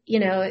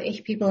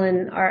 people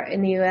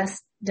in the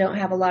US don't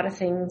have a lot of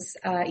things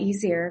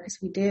easier, because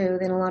we do,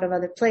 than a lot of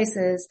other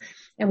places,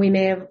 and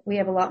we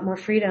have a lot more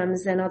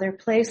freedoms than other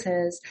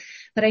places.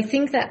 But I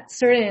think that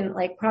certain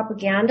like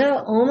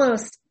propaganda,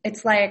 almost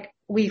it's like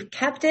we've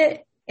kept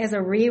it as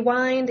a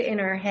rewind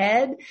in our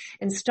head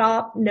and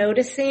stop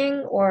noticing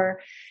or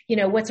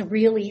what's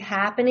really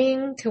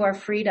happening to our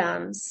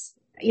freedoms.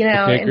 The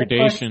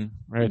degradation,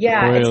 right?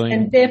 Yeah,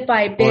 and bit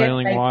by bit,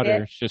 boiling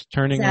water, it's just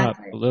turning up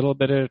a little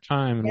bit at a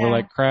time, and we're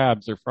like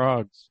crabs or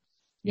frogs.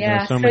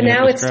 Yeah. So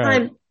now it's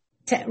time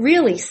to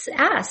really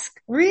ask,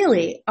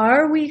 really,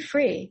 are we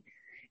free?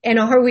 And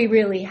are we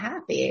really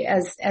happy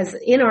as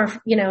in our,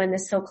 in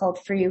this so-called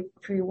free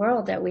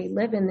world that we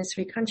live in, this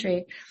free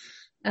country?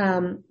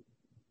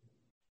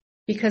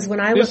 Because when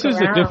I look around, this is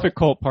the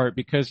difficult part,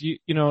 because you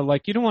don't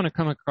want to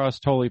come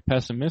across totally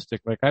pessimistic.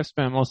 Like I've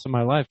spent most of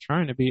my life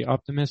trying to be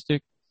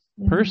optimistic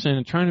person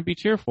and trying to be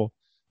cheerful.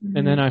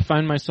 And then I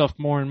find myself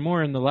more and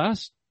more in the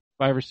last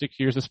 5 or 6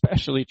 years,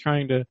 especially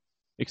trying to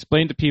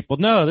explain to people,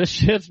 no, this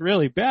shit's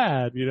really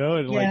bad,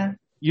 and like,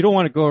 you don't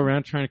want to go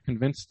around trying to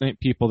convince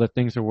people that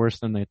things are worse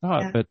than they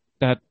thought. But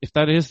if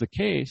that is the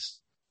case,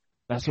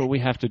 that's what we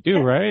have to do,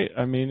 right?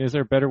 I mean, is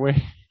there a better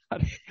way?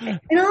 And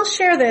I'll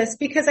share this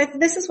because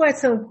this is why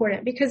it's so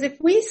important, because if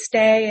we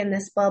stay in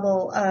this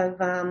bubble of,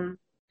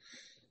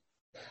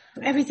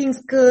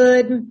 everything's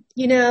good,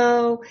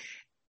 you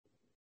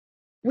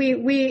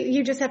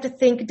just have to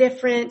think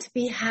different,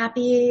 be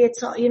happy.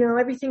 It's all,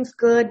 everything's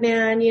good,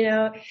 man,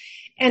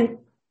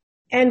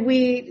 and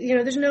we,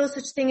 there's no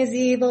such thing as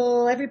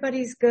evil.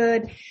 Everybody's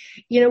good.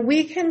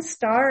 We can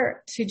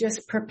start to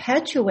just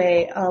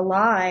perpetuate a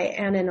lie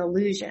and an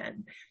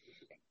illusion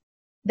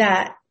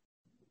that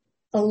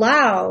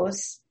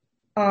allows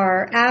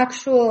our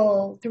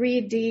actual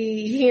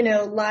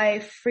 3D,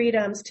 life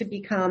freedoms to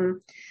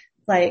become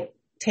like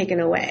taken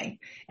away.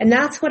 And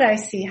that's what I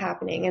see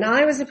happening. And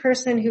I was a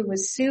person who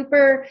was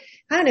super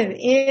kind of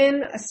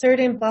in a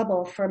certain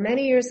bubble for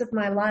many years of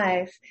my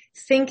life,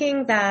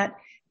 thinking that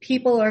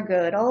people are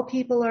good, all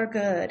people are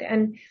good,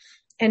 and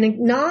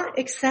not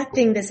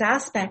accepting this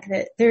aspect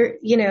that there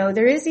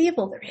is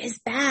evil, there is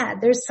bad,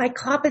 there's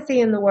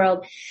psychopathy in the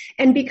world.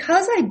 And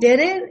because I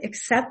didn't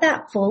accept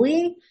that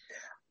fully,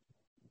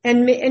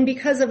 and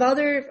because of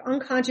other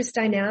unconscious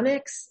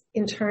dynamics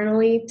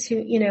internally to,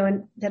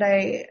 and that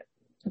I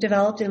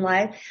developed in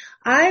life,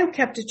 I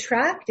kept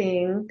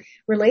attracting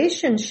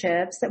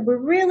relationships that were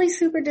really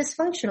super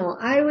dysfunctional.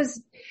 I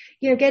was,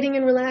 getting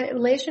in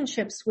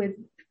relationships with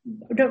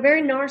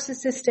very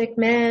narcissistic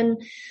men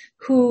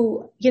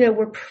who,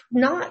 were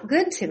not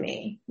good to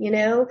me,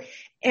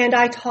 and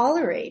I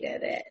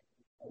tolerated it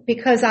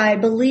because I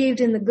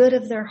believed in the good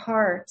of their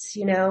hearts,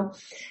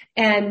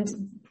 and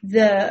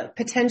the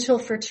potential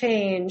for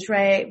change,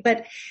 right?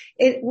 But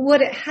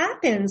what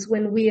happens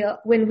when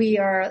we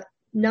are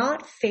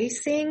not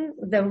facing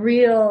the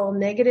real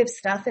negative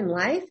stuff in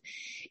life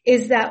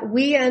is that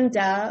we end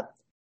up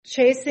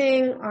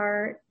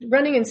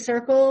running in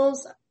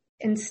circles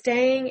and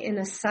staying in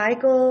a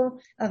cycle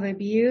of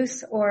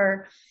abuse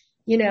or,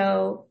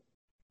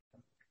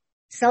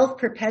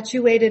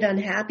 self-perpetuated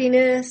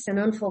unhappiness and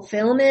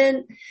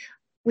unfulfillment.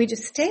 We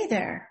just stay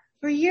there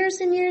for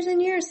years and years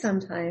and years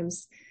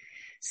sometimes.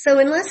 So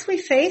unless we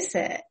face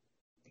it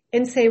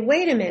and say,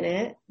 wait a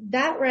minute,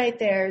 that right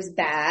there is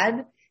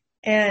bad.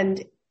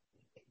 And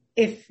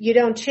if you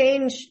don't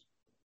change,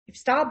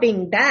 stop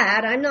being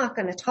bad, I'm not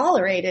going to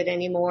tolerate it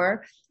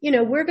anymore.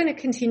 We're going to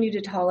continue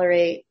to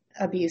tolerate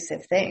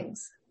abusive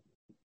things.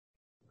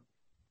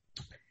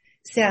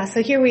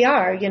 So here we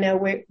are,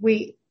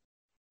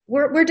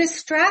 we're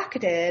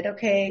distracted,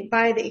 okay,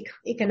 by the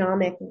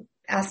economic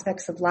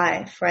aspects of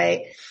life,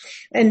 right?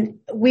 And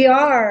we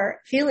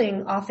are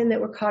feeling often that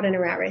we're caught in a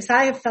rat race.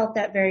 I have felt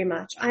that very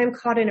much. I am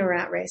caught in a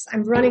rat race.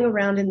 I'm running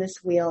around in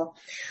this wheel.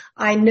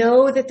 I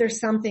know that there's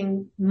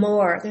something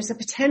more. There's a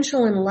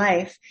potential in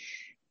life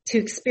to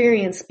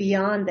experience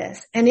beyond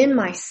this. And in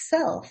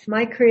myself,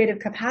 my creative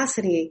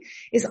capacity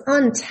is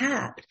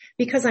untapped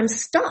because I'm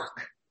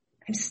stuck.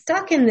 I'm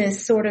stuck in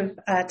this sort of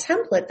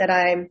template that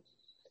I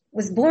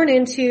was born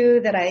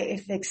into, that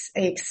I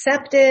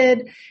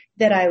accepted,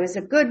 that I was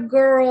a good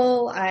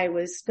girl. I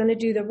was going to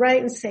do the right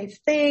and safe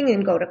thing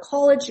and go to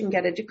college and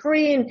get a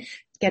degree and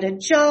get a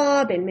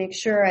job and make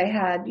sure I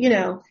had,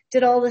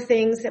 did all the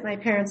things that my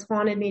parents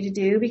wanted me to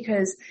do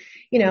because,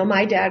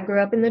 my dad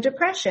grew up in the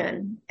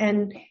Depression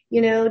and,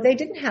 they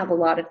didn't have a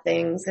lot of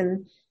things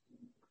and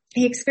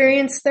he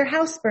experienced their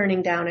house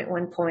burning down at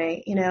one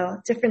point,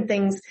 different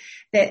things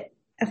that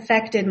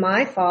affected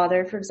my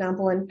father, for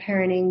example, in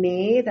parenting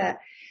me that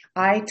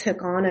I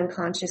took on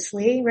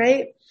unconsciously,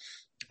 right?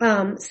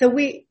 So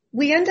we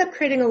end up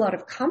creating a lot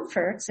of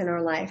comforts in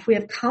our life. We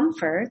have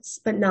comforts,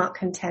 but not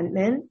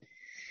contentment.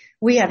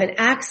 We have an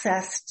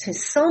access to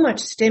so much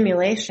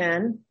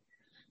stimulation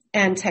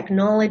and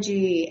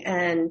technology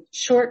and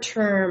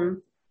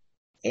short-term,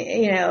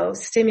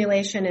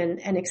 stimulation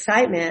and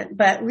excitement.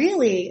 But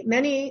really,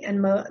 many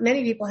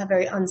people have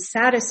very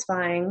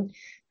unsatisfying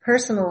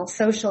personal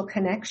social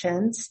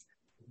connections.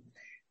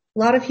 A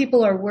lot of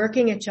people are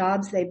working at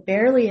jobs they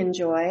barely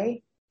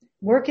enjoy,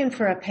 working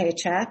for a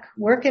paycheck,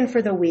 working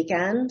for the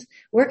weekend,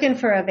 working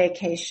for a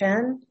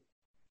vacation,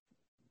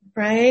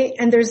 right?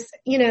 And there's,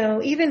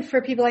 even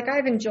for people like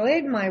I've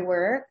enjoyed my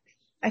work.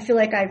 I feel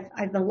like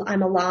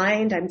I'm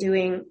aligned. I'm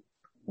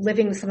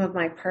living some of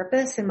my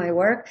purpose in my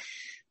work,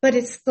 but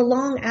it's the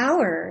long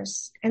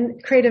hours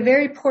and create a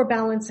very poor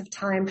balance of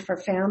time for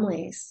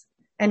families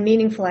and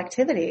meaningful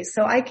activities.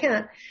 So I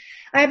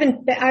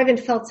haven't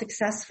felt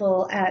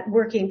successful at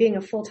being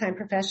a full-time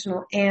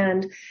professional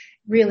and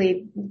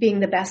really being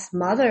the best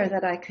mother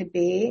that I could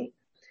be,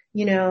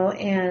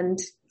 and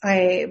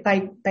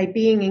by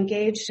being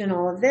engaged in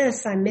all of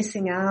this, I'm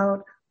missing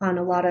out on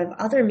a lot of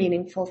other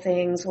meaningful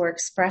things or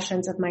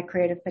expressions of my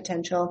creative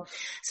potential.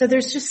 So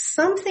there's just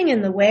something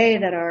in the way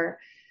that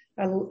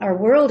our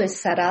world is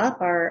set up,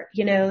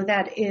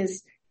 that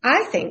is,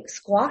 I think,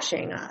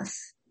 squashing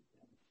us.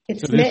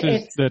 So this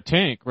is the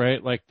tank,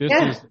 right? Like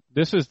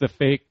this is the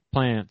fake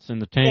plants in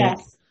the tank.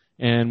 Yes.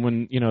 And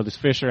when, these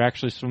fish are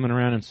actually swimming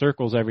around in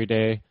circles every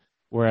day,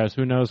 whereas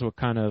who knows what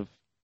kind of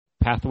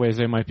pathways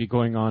they might be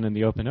going on in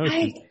the open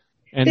ocean.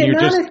 And you're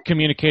just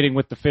communicating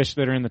with the fish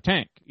that are in the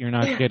tank. You're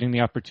not getting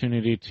the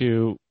opportunity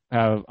to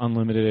have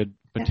unlimited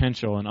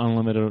potential and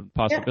unlimited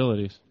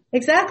possibilities.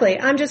 Exactly.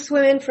 I'm just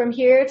swimming from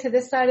here to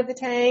this side of the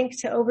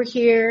tank to over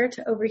here,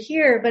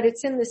 but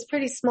it's in this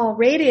pretty small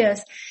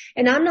radius.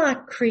 And I'm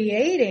not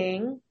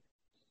creating,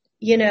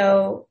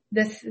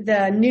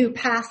 the new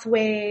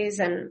pathways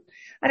and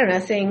I don't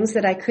know, things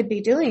that I could be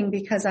doing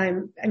because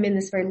I'm in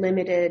this very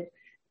limited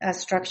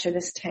structure,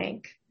 this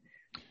tank.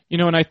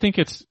 And I think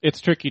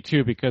it's tricky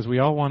too because we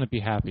all want to be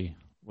happy.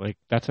 Like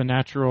that's a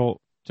natural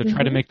to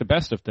try to make the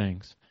best of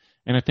things.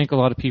 And I think a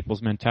lot of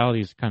people's mentality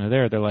is kind of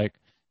there. They're like,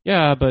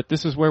 yeah, but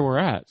this is where we're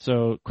at.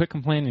 So quit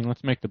complaining.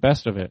 Let's make the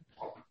best of it.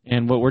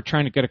 And what we're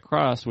trying to get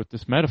across with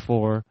this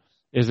metaphor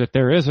is that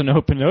there is an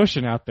open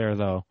ocean out there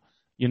though,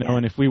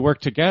 and if we work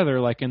together,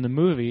 like in the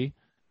movie,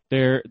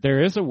 there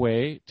is a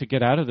way to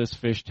get out of this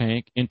fish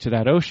tank into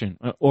that ocean.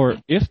 Or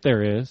if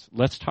there is,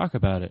 let's talk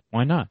about it.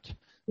 Why not?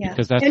 Yeah.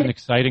 Because that's an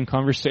exciting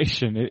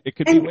conversation. It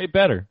could be way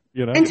better,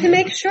 And to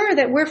make sure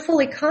that we're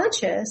fully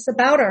conscious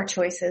about our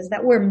choices,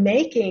 that we're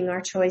making our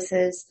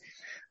choices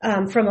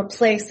from a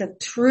place of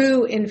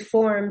true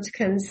informed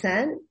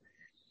consent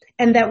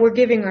and that we're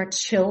giving our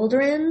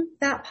children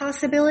that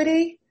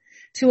possibility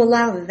to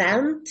allow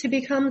them to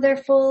become their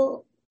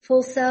full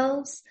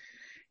selves.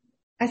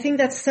 I think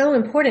that's so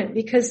important,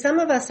 because some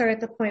of us are at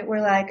the point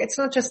where, like, it's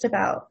not just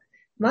about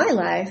my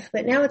life,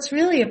 but now it's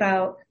really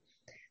about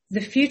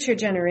the future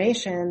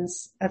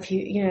generations of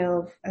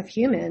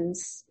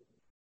humans.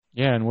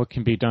 Yeah, and what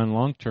can be done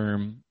long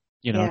term,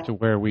 to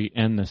where we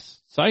end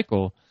this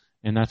cycle.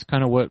 And that's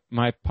kind of what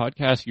my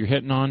podcast, you're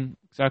hitting on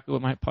exactly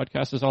what my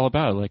podcast is all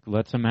about. Like,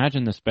 let's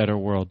imagine this better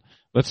world.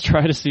 Let's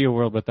try to see a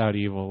world without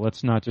evil.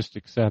 Let's not just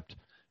accept,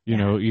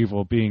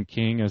 evil being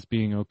king as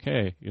being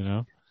okay,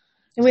 And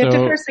we have to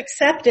first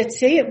accept it,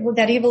 see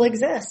that evil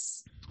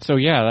exists. So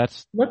yeah,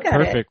 that's Look at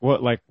perfect.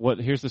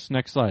 It. Here's this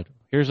next slide.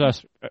 Here's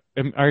us.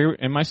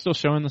 Am I still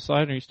showing the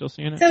slide? Are you still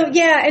seeing it? So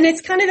yeah, and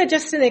it's kind of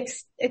just an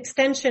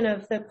extension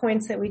of the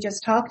points that we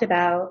just talked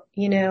about,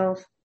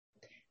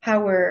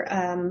 how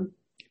we're,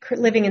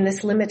 living in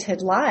this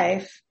limited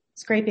life,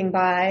 scraping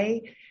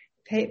by,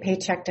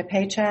 paycheck to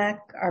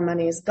paycheck. Our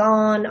money is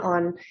gone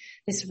on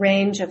this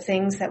range of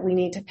things that we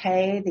need to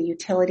pay, the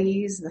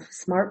utilities, the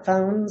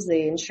smartphones,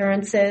 the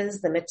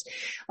insurances,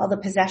 all the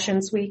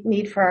possessions we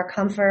need for our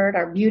comfort,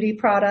 our beauty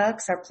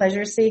products, our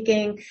pleasure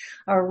seeking,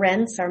 our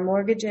rents, our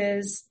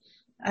mortgages.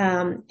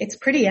 It's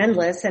pretty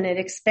endless, and it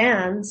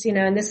expands,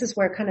 and this is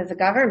where kind of the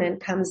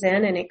government comes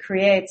in, and it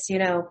creates,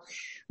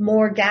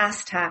 more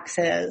gas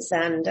taxes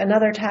and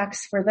another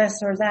tax for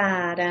this or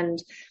that. And,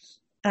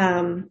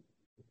 and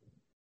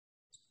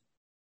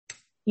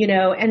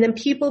then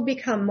people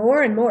become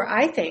more and more,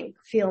 I think,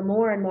 feel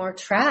more and more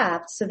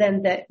trapped. So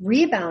then the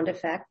rebound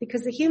effect,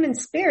 because the human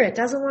spirit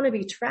doesn't want to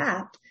be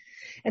trapped.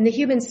 And the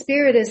human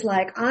spirit is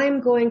like,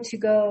 I'm going to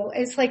go,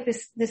 it's like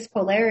this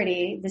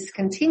polarity, this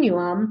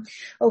continuum.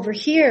 Over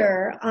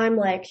here, I'm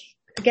like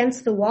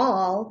against the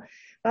wall,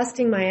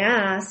 busting my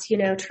ass,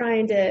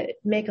 trying to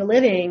make a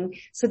living.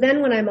 So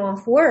then when I'm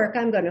off work,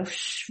 I'm going to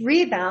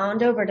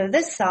rebound over to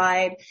this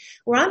side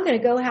where I'm going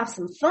to go have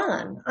some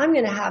fun. I'm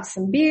going to have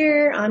some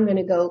beer. I'm going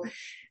to go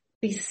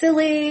be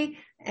silly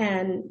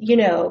and,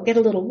 get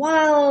a little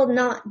wild.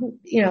 Not,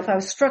 if I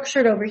was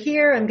structured over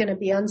here, I'm going to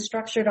be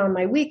unstructured on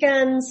my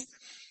weekends,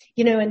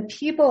 and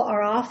people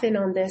are often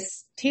on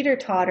this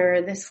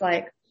teeter-totter, this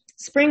like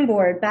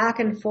springboard back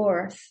and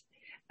forth.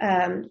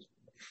 And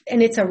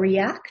it's a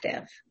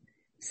reactive.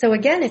 So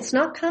again, it's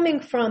not coming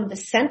from the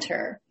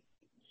center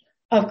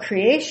of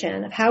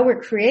creation, of how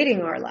we're creating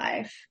our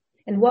life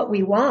and what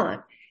we want.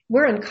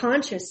 We're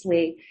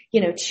unconsciously,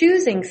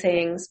 choosing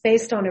things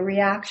based on a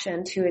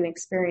reaction to an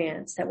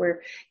experience that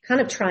we're kind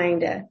of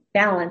trying to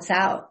balance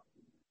out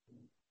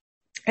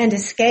and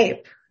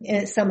escape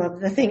some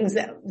of the things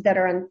that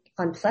are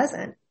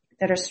unpleasant,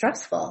 that are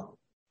stressful.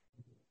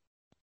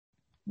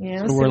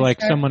 So we're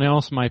like someone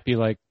else might be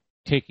like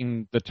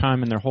taking the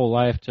time in their whole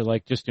life to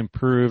like just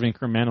improve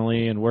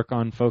incrementally and work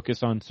on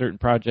focus on certain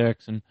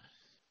projects. And,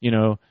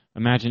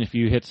 imagine if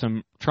you hit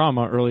some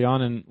trauma early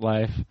on in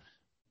life,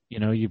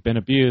 you've been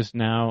abused.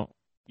 Now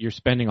you're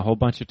spending a whole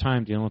bunch of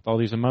time dealing with all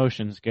these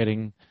emotions,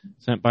 getting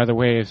sent by the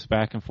waves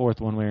back and forth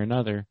one way or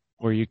another,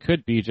 where you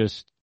could be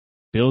just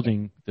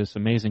building this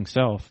amazing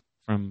self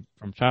from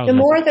childhood. The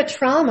more the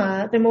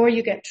trauma, the more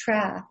you get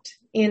trapped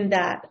in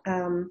that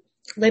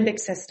limbic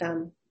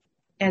system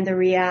and the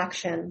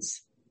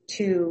reactions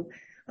to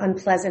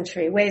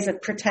unpleasantry, ways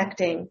of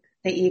protecting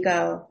the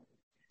ego.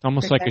 It's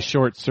almost like a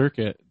short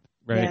circuit,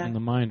 right, in the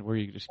mind where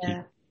you just keep,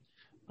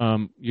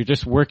 you're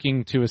just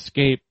working to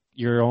escape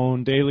your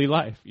own daily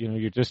life.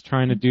 You're just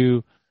trying to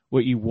do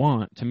what you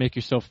want to make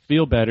yourself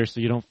feel better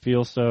so you don't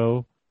feel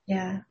so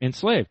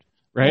enslaved,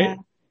 right? Yeah.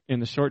 In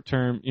the short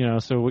term,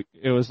 so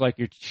it was like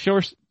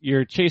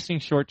you're chasing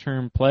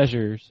short-term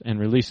pleasures and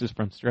releases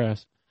from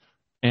stress,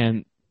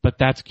 but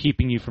that's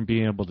keeping you from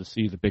being able to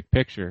see the big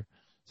picture.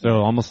 So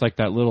almost like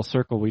that little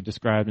circle we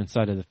described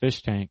inside of the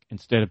fish tank,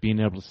 instead of being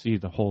able to see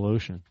the whole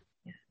ocean.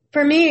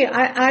 For me,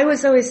 I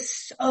was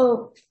always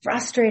so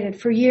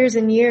frustrated for years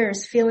and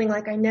years, feeling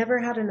like I never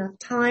had enough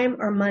time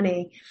or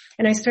money.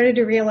 And I started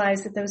to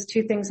realize that those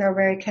two things are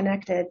very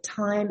connected,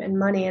 time and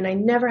money. And I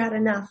never had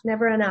enough,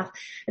 never enough.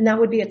 And that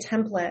would be a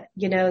template,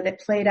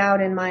 that played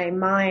out in my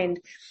mind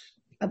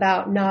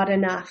about not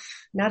enough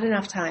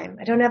time.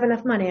 I don't have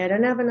enough money. I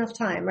don't have enough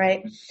time,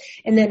 right?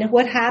 And then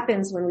what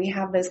happens when we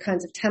have those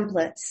kinds of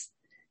templates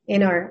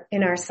in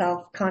our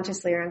self,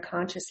 consciously or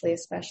unconsciously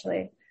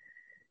especially?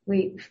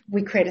 We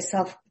create a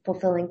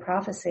self-fulfilling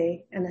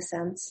prophecy in a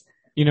sense.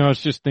 I was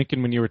just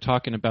thinking when you were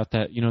talking about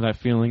that, that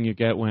feeling you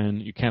get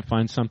when you can't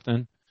find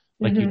something.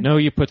 Like,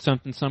 you put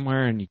something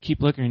somewhere and you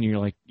keep looking and you're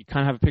like, you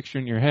kind of have a picture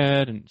in your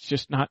head and it's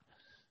just not,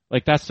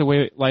 like, that's the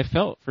way life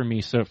felt for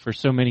me. So for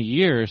so many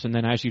years. And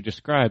then as you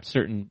described,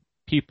 certain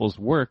people's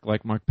work,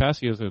 like Mark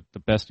Passio is the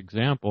best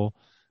example,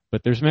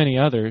 but there's many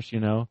others,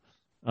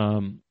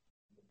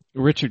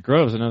 Richard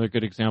Grove's another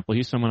good example.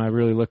 He's someone I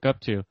really look up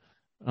to.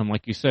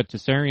 Like you said,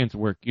 Tessarien's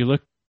work, you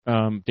look,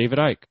 David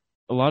Icke,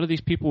 a lot of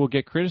these people will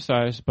get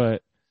criticized,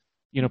 but,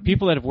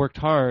 people that have worked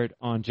hard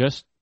on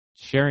just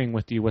sharing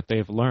with you what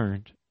they've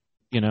learned,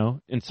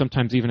 and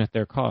sometimes even at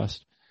their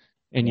cost,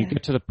 And you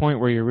get to the point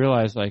where you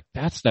realize, like,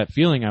 that's that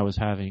feeling I was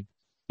having,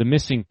 the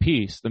missing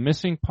piece, the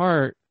missing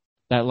part,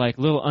 that like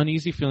little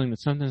uneasy feeling that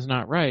something's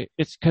not right.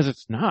 It's because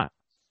it's not.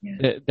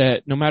 Yeah.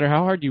 That no matter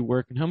how hard you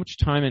work and how much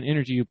time and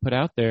energy you put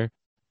out there,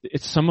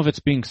 some of it's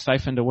being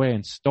siphoned away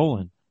and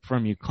stolen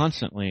from you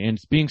constantly. And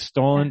it's being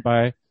stolen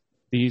by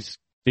these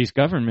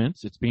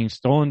governments. It's being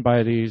stolen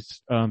by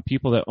these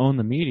people that own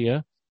the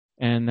media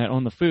and that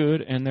own the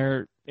food, and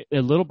they're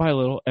little by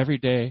little every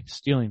day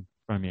stealing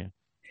from you.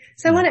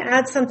 So I want to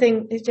add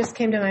something. It just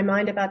came to my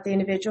mind about the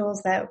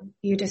individuals that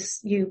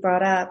you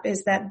brought up,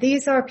 is that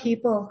these are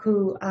people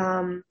who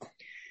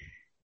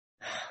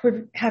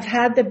have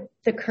had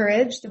the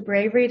courage, the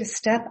bravery to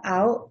step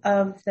out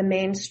of the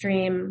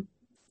mainstream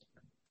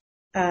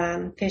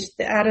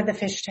out of the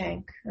fish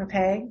tank.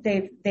 Okay,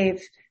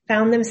 they've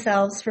found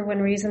themselves for one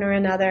reason or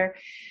another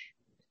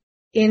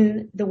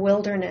in the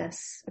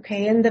wilderness.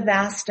 Okay, in the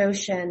vast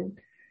ocean,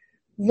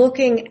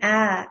 looking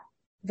at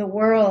the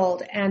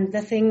world and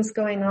the things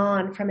going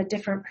on from a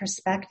different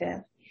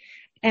perspective.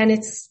 And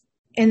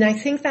I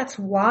think that's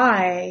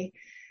why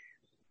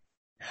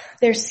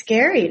they're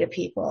scary to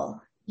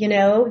people,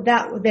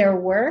 that their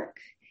work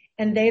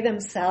and they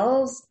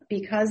themselves,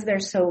 because they're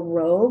so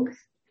rogue,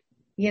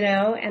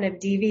 and have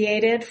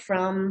deviated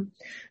from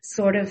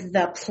sort of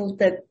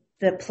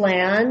the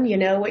plan,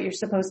 what you're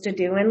supposed to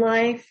do in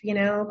life,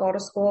 go to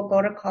school,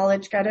 go to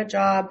college, get a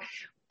job,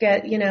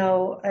 get,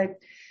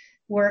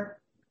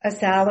 a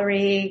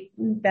salary,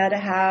 bet a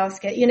house,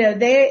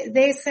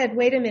 they said,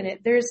 wait a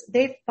minute,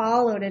 they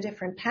followed a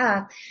different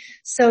path.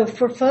 So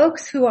for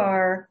folks who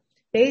are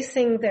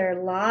basing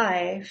their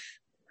life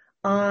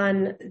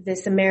on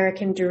this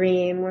American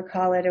dream, we'll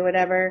call it, or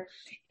whatever,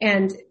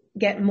 and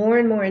get more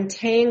and more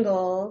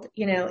entangled,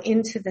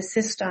 into the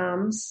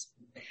systems,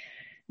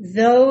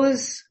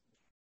 those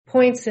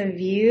points of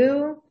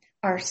view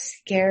are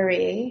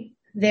scary.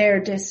 They're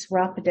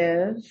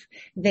disruptive.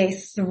 They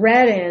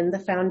threaten the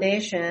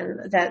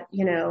foundation that,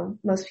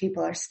 most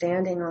people are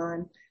standing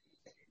on.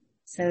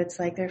 So it's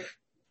like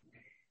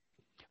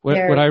what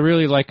I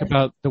really like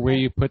about the way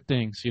you put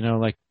things,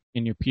 like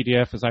in your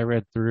PDF, as I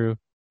read through,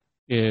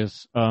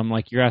 is,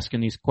 like you're asking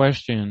these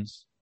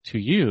questions to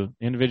you,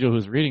 the individual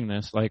who's reading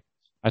this. Like,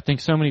 I think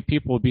so many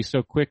people would be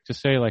so quick to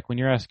say, like, when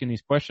you're asking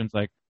these questions,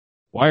 like,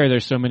 why are there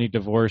so many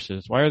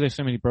divorces? Why are there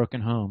so many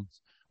broken homes?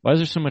 Why is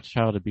there so much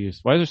child abuse?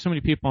 Why is there so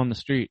many people on the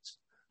streets?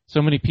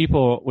 So many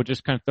people would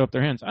just kind of throw up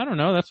their hands. I don't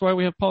know. That's why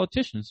we have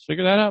politicians.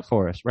 Figure that out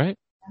for us, right?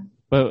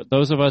 But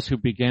those of us who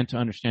began to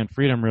understand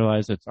freedom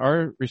realize it's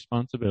our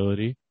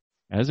responsibility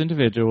as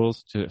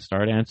individuals to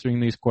start answering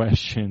these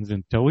questions.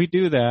 Until we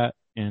do that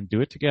and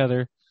do it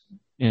together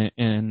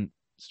and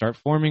start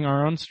forming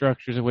our own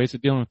structures and ways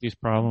of dealing with these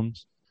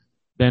problems,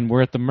 then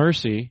we're at the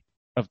mercy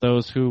of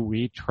those who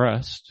we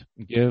trust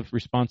and give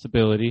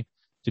responsibility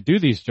to do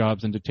these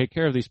jobs and to take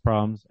care of these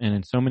problems. And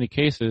in so many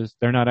cases,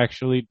 they're not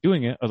actually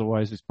doing it.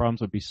 Otherwise, these problems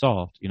would be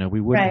solved.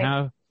 We wouldn't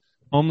have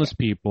homeless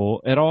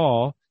people at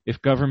all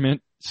if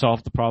government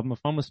solved the problem of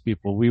homeless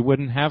people. We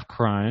wouldn't have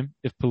crime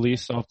if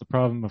police solved the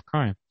problem of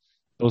crime.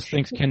 Those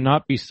things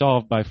cannot be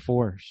solved by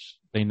force.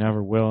 They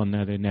never will, and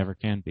they never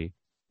can be.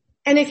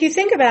 And if you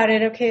think about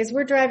it, okay, as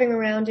we're driving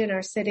around in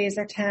our cities,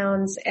 our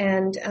towns,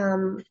 and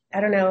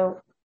I don't know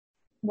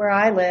where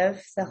I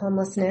live, the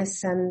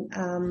homelessness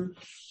and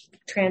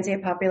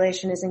transient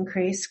population has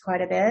increased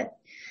quite a bit.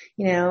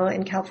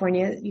 In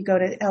California, you go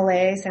to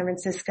LA, San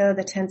Francisco,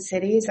 the tent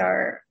cities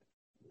are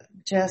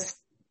just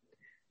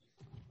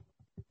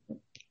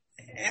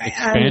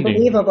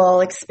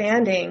unbelievable,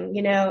 expanding,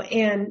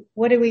 and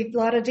what do a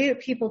lot of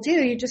people do?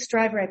 You just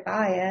drive right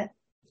by it.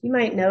 You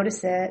might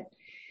notice it,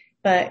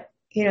 but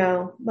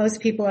most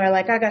people are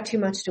like, I got too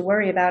much to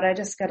worry about. I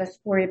just got to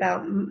worry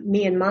about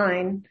me and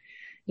mine.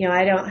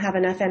 I don't have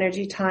enough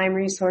energy, time,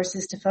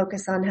 resources to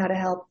focus on how to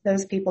help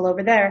those people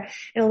over there.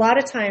 And a lot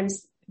of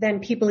times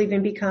then people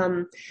even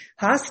become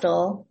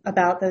hostile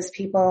about those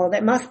people.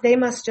 They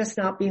must just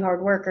not be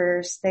hard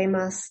workers. They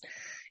must,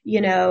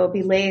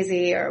 be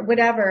lazy or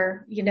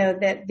whatever,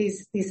 that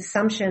these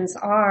assumptions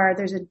are.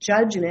 There's a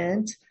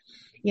judgment,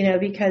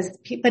 because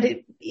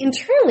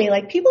internally,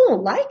 like, people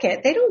don't like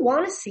it. They don't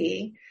want to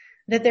see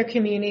that their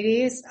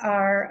communities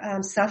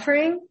are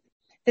suffering,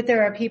 that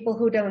there are people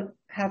who don't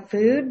have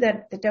food,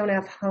 that don't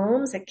have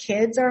homes, that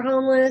kids are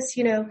homeless.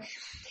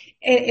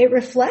 It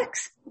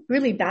reflects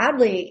really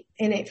badly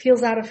and it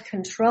feels out of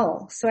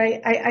control. So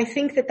I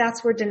think that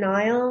that's where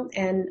denial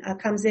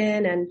comes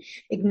in, and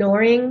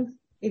ignoring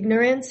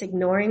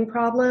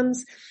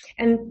problems.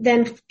 And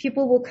then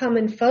people will come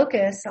and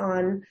focus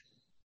on,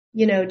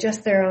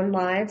 just their own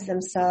lives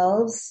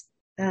themselves.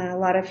 A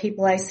lot of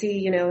people I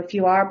see, if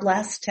you are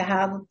blessed to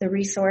have the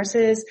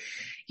resources,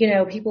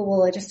 people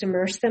will just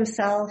immerse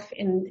themselves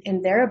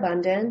in their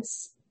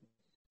abundance.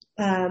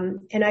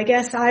 And I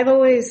guess I've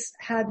always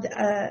had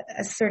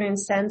a certain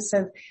sense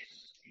of,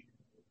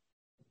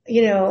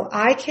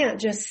 I can't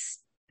just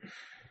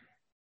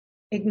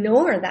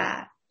ignore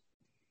that,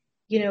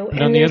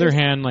 But on the other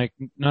hand, like,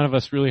 none of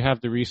us really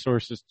have the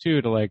resources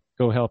to like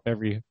go help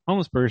every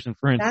homeless person,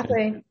 for instance.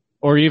 Exactly.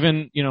 or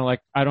even,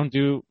 like I don't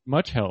do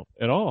much help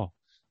at all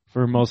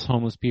for most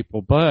homeless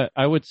people. But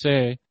I would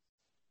say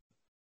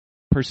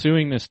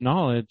pursuing this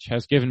knowledge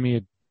has given me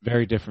a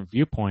very different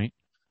viewpoint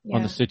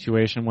on the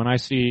situation. When I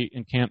see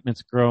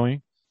encampments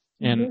growing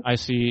and I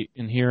see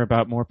and hear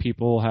about more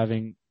people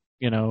having,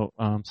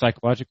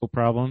 psychological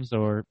problems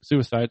or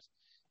suicides,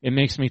 it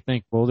makes me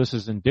think, well, this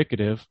is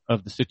indicative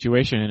of the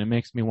situation, and it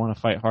makes me want to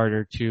fight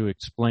harder to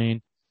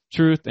explain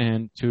truth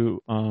and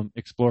to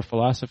explore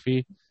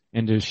philosophy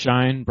and to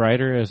shine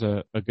brighter as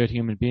a good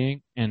human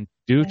being, and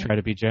try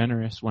to be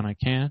generous when I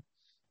can.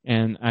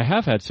 And I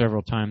have had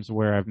several times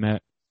where I've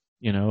met,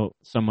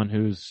 someone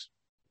who's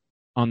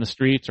on the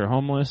streets or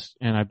homeless,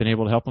 and I've been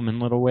able to help them in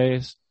little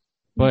ways.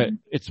 But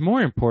it's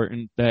more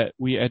important that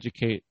we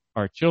educate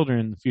our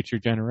children, the future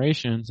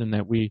generations, and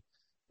that we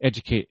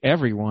educate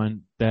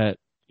everyone that,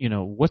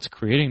 what's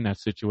creating that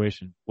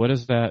situation? What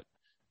does that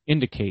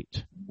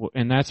indicate?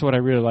 And that's what I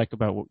really like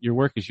about your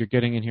work, is you're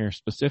getting in here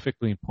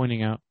specifically and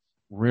pointing out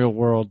real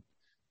world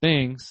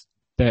things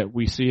that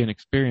we see and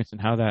experience and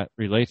how that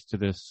relates to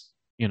this,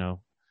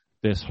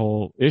 this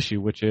whole issue,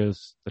 which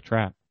is the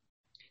trap.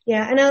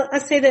 Yeah. And I'll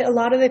say that a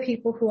lot of the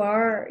people who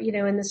are,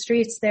 in the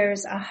streets,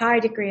 there's a high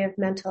degree of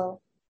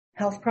mental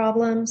health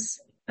problems,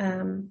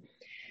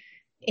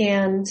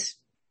 and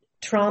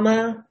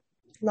trauma,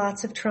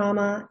 lots of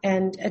trauma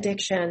and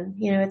addiction.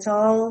 It's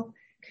all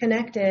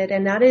connected,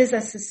 and that is a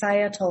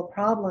societal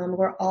problem.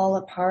 We're all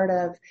a part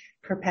of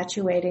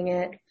perpetuating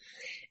it.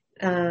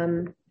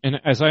 And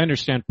as I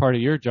understand, part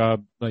of your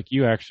job, like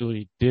you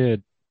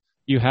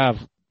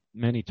have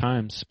many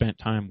times spent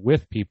time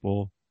with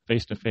people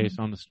face to face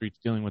on the streets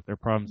dealing with their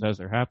problems as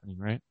they're happening,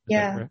 right? Is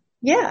that correct?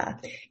 Yeah.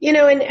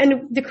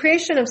 And the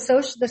creation of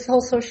this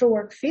whole social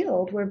work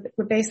field were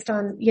based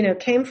on,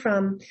 came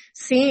from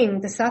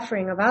seeing the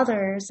suffering of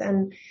others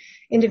and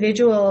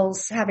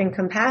individuals having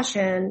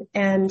compassion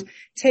and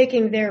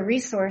taking their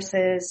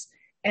resources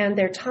and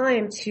their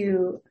time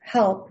to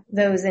help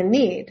those in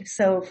need.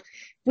 So if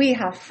we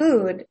have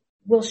food,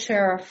 we'll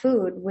share our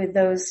food with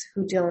those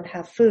who don't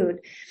have food.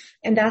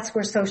 And that's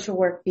where social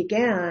work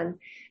began.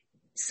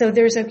 So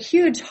there's a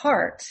huge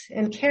heart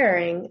and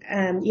caring,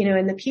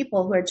 in the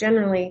people who are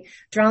generally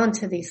drawn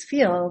to these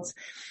fields.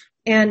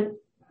 And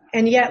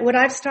yet what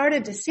I've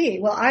started to see,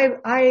 well,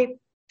 I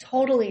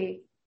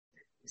totally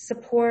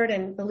support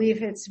and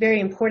believe it's very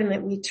important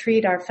that we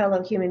treat our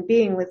fellow human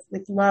being with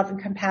love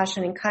and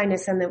compassion and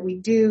kindness, and that we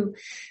do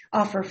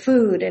offer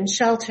food and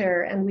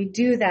shelter, and we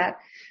do that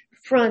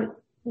front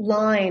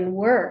line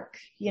work,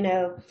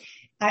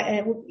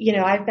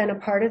 I've been a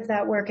part of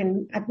that work,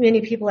 and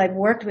many people I've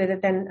worked with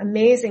have been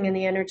amazing in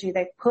the energy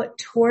they put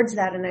towards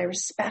that, and I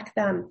respect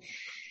them.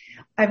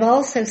 I've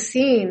also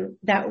seen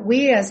that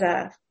we as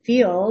a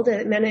field,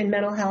 in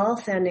mental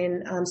health and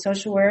in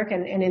social work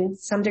and in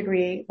some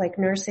degree like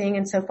nursing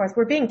and so forth,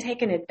 we're being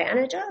taken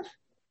advantage of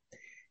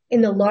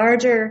in the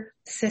larger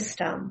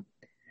system.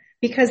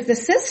 Because the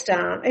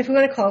system, if we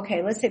want to call,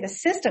 let's say the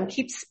system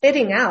keeps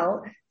spitting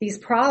out these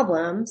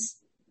problems,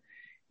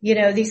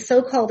 these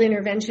so-called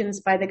interventions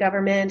by the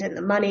government and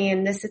the money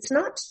and this, it's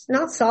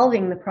not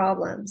solving the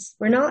problems.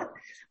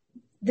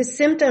 The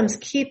symptoms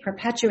keep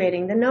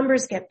perpetuating, the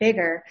numbers get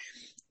bigger,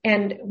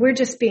 and we're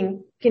just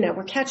being,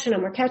 we're catching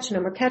them.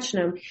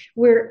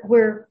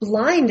 We're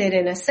blinded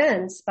in a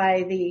sense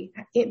by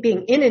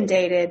being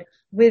inundated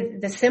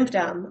with the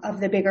symptom of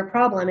the bigger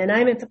problem. And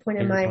I'm at the point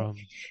in my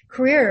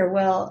career,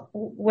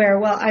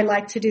 where I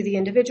like to do the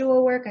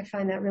individual work. I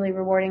find that really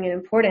rewarding and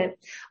important.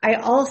 I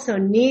also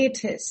need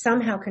to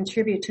somehow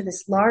contribute to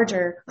this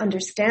larger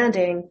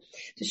understanding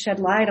to shed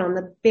light on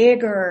the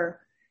bigger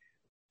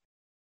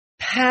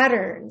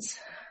patterns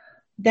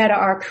that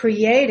are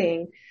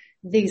creating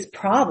these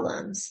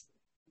problems,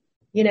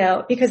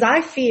 because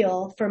I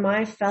feel for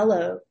my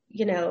fellow,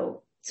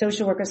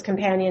 social workers,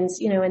 companions,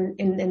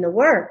 in the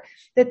work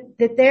that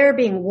they're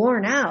being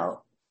worn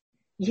out,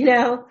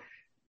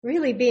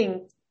 really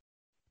being,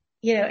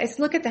 it's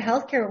look at the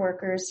healthcare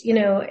workers,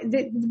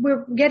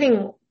 we're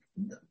getting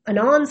an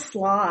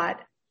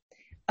onslaught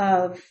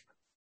of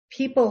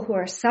people who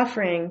are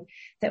suffering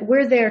that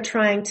we're there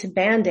trying to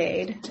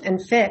Band-Aid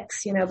and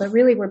fix, but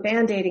really we're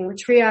Band-Aiding, we're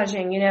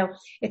triaging,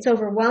 it's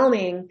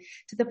overwhelming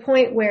to the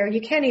point where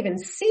you can't even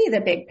see the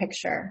big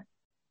picture.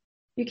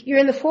 You're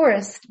in the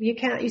forest, you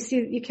can't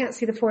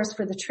see the forest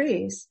for the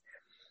trees.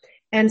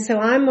 And so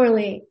I'm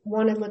really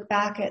want to look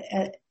back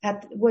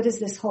at what is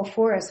this whole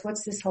forest?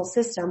 What's this whole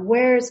system?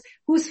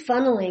 Who's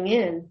funneling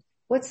in?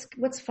 What's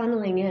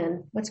funneling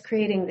in? What's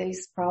creating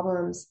these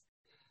problems?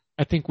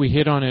 I think we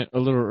hit on it a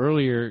little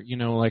earlier,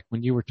 like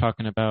when you were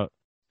talking about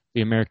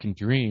the American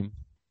dream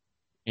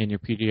in your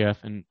PDF,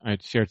 and I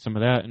shared some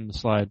of that in the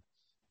slide.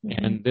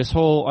 Mm-hmm. And this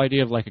whole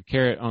idea of like a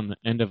carrot on the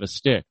end of a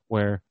stick,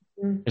 where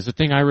is the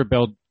thing I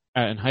rebelled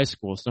at in high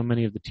school. So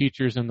many of the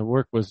teachers and the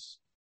work was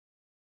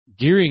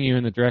gearing you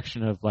in the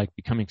direction of like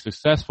becoming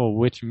successful,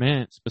 which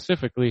meant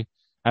specifically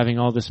having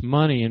all this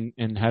money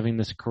and having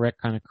this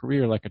correct kind of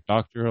career, like a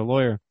doctor or a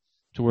lawyer,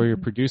 to where you're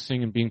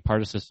producing and being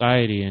part of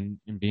society and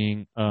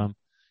being,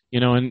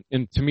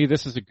 And to me,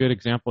 this is a good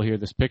example here,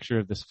 this picture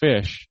of this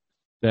fish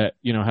that,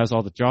 has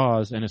all the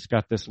jaws and it's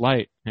got this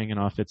light hanging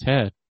off its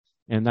head.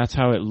 And that's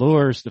how it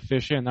lures the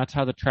fish in. That's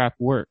how the trap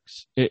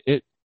works.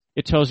 It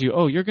tells you,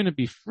 oh, you're going to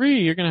be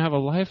free. You're going to have a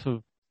life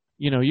of,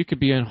 you could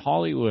be in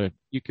Hollywood.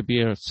 You could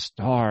be a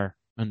star.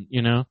 And,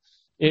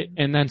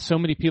 and then so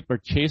many people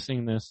are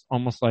chasing this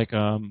almost like,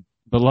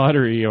 the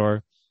lottery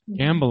or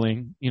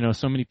gambling.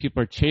 So many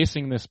people are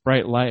chasing this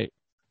bright light,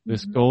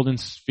 this golden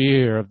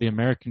sphere of the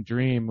American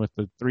dream with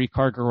the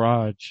 3-car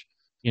garage,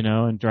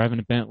 and driving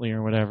a Bentley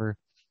or whatever.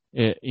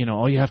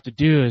 All you have to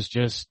do is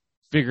just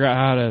figure out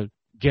how to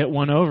get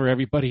one over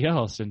everybody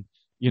else and,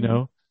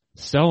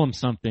 sell them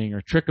something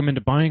or trick them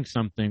into buying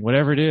something,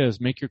 whatever it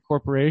is, make your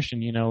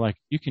corporation, like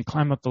you can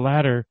climb up the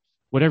ladder,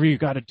 whatever you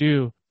got to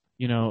do,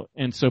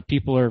 and so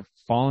people are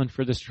falling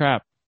for this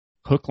trap,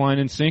 hook, line,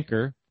 and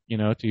sinker,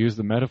 to use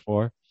the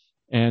metaphor,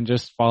 and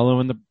just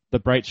following the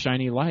bright,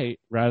 shiny light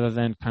rather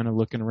than kind of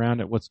looking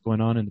around at what's going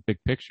on in the big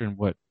picture and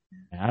what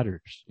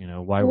matters,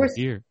 why we're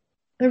here.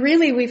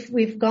 Really,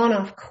 we've gone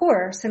off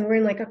course and we're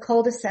in like a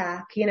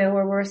cul-de-sac,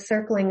 where we're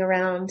circling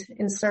around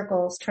in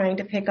circles trying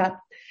to pick up,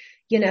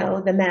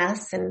 the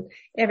mess. And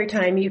every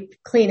time you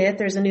clean it,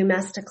 there's a new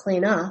mess to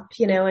clean up,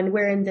 and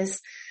we're in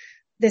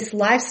this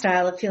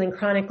lifestyle of feeling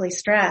chronically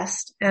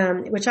stressed,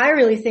 which I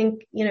really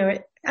think,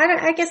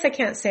 I guess I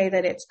can't say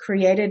that it's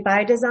created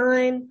by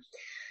design,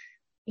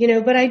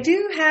 but I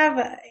do have,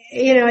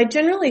 I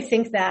generally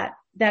think that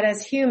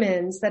as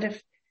humans, that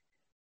if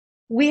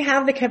we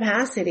have the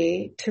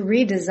capacity to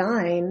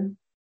redesign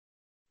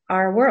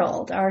our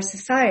world, our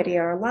society,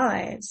 our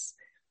lives,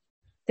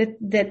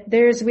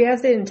 that we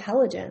have the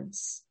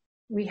intelligence,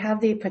 we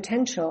have the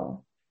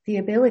potential, the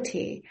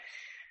ability.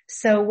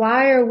 So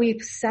why are we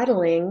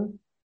settling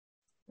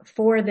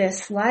for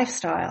this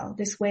lifestyle,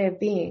 this way of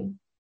being?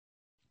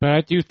 But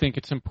I do think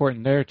it's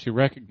important there to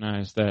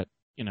recognize that,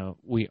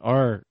 we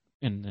are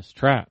in this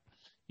trap,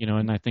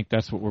 and I think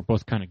that's what we're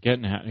both kind of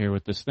getting at here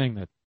with this thing,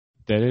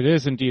 that it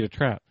is indeed a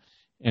trap.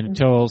 And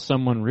until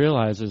someone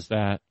realizes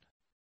that,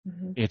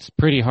 it's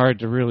pretty hard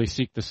to really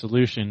seek the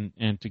solution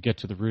and to get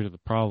to the root of the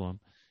problem.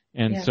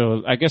 And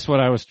so I guess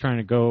what I was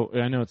trying to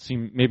I know it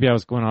seemed maybe I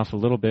was going off a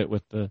little bit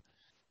with the,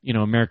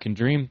 American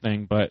dream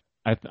thing, but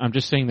I'm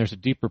just saying there's a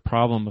deeper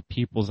problem of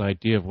people's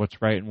idea of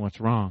what's right and what's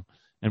wrong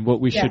and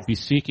what we should be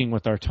seeking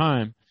with our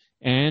time.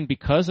 And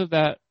because of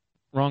that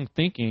wrong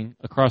thinking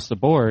across the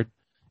board,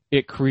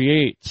 it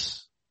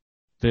creates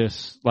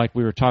this, like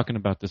we were talking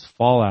about, this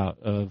fallout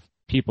of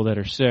people that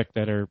are sick,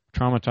 that are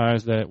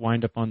traumatized, that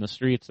wind up on the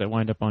streets, that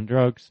wind up on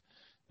drugs,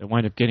 that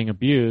wind up getting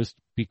abused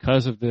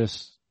because of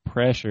this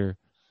pressure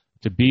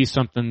to be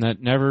something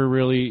that never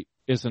really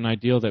is an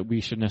ideal that we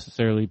should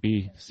necessarily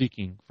be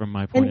seeking from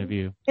my point of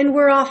view. And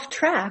we're off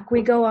track.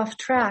 We go off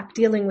track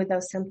dealing with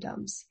those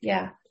symptoms.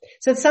 Yeah.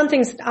 So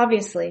something's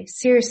obviously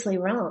seriously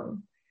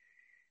wrong.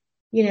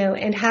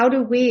 And how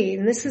do we,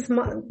 and this is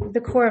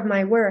the core of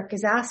my work,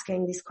 is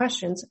asking these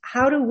questions.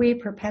 How do we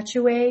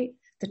perpetuate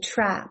the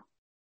trap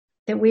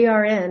that we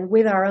are in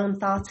with our own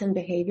thoughts and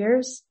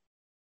behaviors?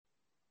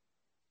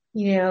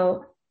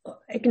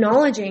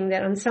 Acknowledging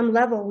that on some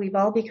level we've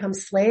all become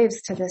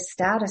slaves to this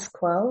status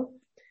quo,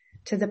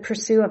 to the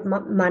pursuit of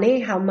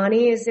money, how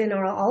money is in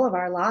all of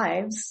our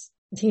lives.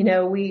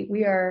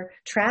 We are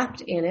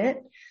trapped in it.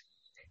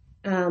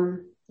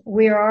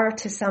 We are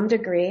to some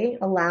degree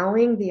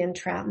allowing the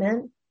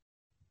entrapment.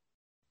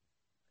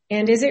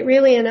 And is it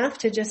really enough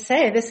to just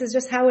say, this is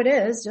just how it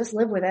is, just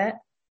live with it?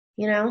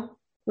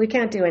 We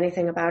can't do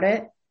anything about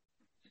it,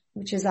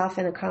 which is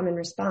often a common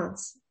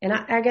response. And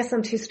I guess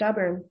I'm too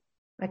stubborn.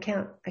 I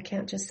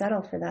can't just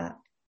settle for that.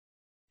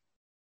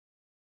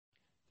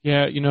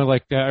 Yeah,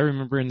 like that. I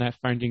remember in that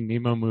Finding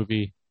Nemo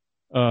movie,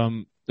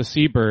 the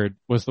seabird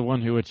was the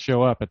one who would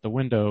show up at the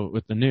window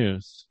with the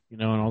news,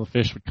 and all the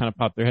fish would kind of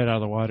pop their head out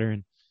of the water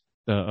and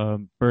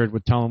the bird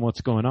would tell them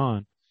what's going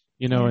on,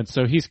 and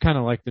so he's kind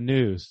of like the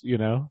news,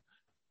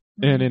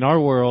 and in our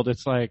world,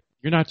 it's like,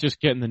 you're not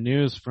just getting the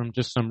news from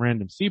just some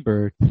random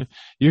seabird.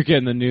 You're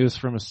getting the news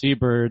from a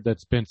seabird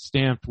that's been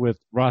stamped with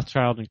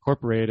Rothschild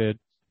Incorporated,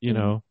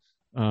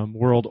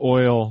 World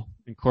Oil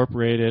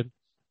Incorporated,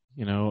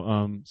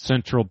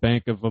 Central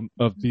Bank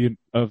of the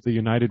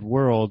United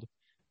World.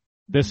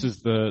 This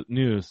is the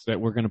news that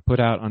we're going to put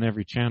out on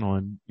every channel,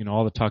 and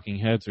all the talking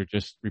heads are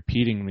just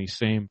repeating the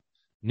same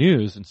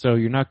news, and so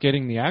you're not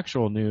getting the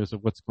actual news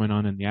of what's going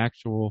on in the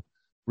actual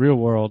real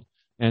world.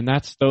 And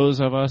that's those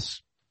of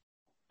us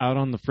out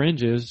on the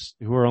fringes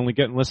who are only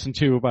getting listened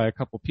to by a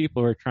couple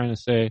people who are trying to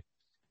say,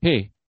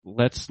 hey,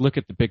 let's look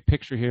at the big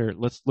picture here.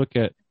 Let's look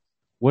at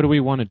what do we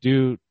want to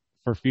do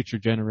for future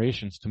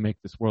generations to make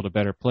this world a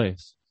better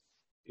place.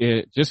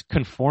 Just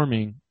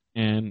conforming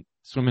and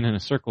swimming in a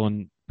circle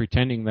and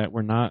pretending that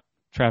we're not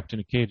trapped in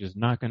a cage is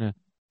not going to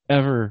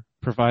ever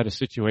provide a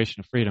situation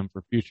of freedom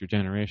for future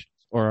generations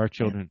or our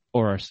children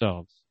or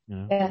ourselves.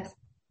 Yes.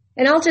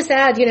 And I'll just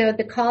add,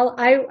 the call,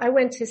 I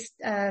went to,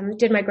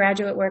 did my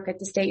graduate work at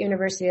the State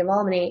University of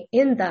Albany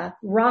in the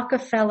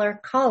Rockefeller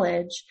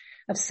College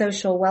of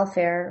Social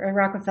Welfare, or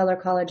Rockefeller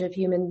College of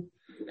Human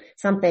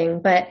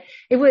something, but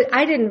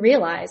I didn't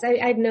realize,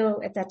 I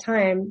know at that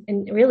time,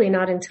 and really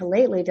not until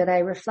lately did I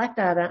reflect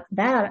on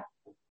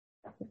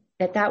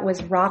that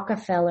was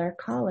Rockefeller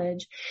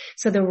College.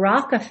 So the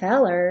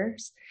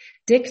Rockefellers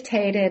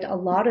dictated a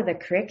lot of the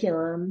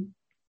curriculum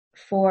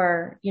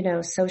for,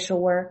 social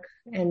work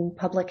and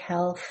public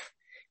health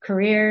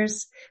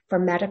careers, for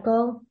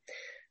medical.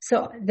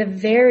 So the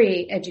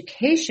very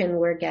education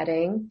we're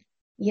getting,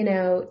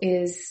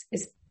 is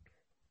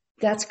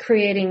that's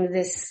creating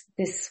this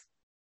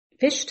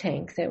fish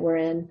tank that we're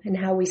in and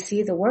how we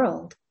see the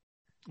world.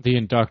 The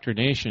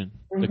indoctrination,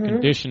 the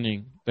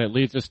conditioning that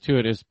leads us to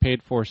it is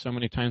paid for so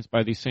many times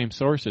by these same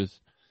sources.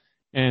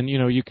 And,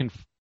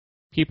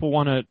 people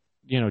want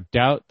to,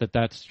 doubt that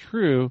that's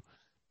true.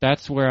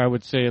 That's where I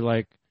would say,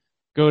 like,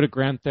 go to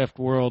Grand Theft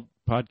World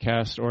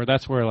podcast, or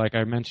that's where, like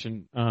I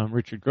mentioned,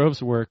 Richard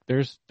Grove's work.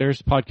 There's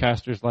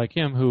podcasters like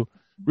him who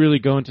really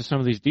go into some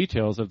of these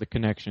details of the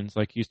connections,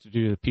 like he used to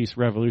do the Peace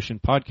Revolution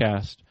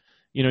podcast.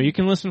 You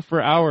can listen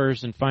for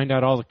hours and find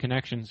out all the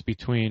connections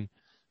between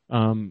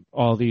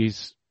all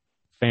these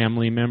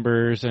family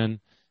members and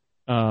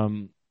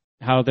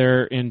how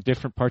they're in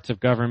different parts of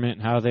government,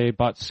 and how they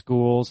bought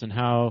schools, and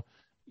how,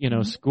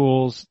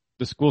 schools,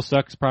 the School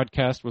Sucks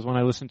podcast was one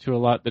I listened to a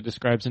lot that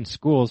describes in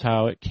schools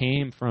how it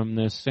came from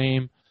this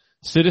same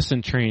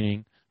citizen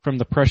training from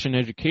the Prussian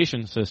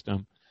education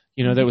system,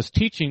 that was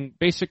teaching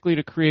basically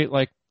to create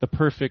like the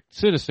perfect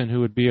citizen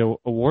who would be a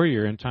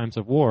warrior in times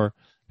of war,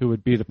 who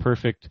would be the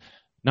perfect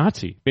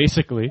Nazi,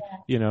 basically,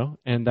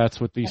 and that's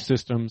what these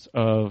systems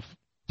of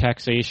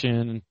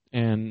taxation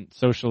and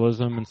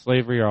socialism and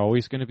slavery are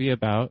always going to be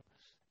about.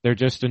 They're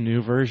just a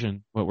new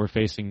version, what we're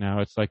facing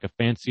now. It's like a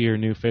fancier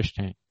new fish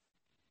tank.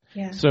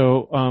 Yeah.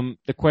 So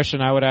the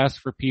question I would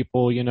ask for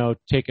people,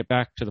 take it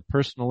back to the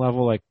personal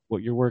level, like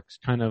what your work's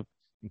kind of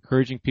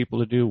encouraging people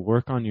to do,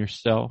 work on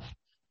yourself,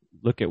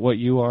 look at what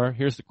you are.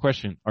 Here's the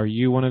question. Are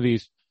you one of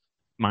these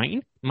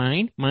mine,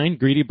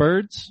 greedy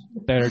birds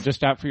that are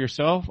just out for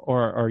yourself,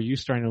 or are you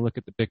starting to look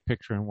at the big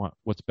picture and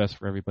what's best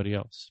for everybody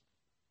else?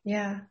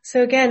 Yeah.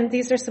 So again,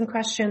 these are some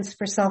questions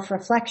for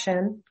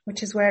self-reflection,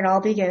 which is where it all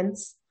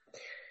begins,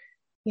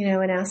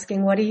 and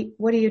asking, what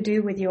do you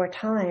do with your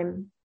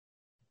time?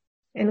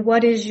 And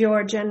what is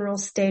your general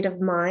state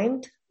of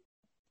mind?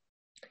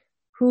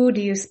 Who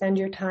do you spend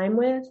your time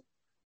with?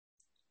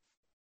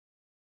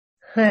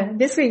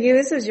 This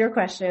was your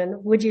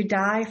question. Would you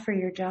die for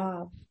your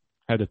job?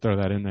 I had to throw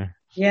that in there.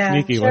 Yeah.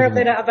 Sneaky, share a wasn't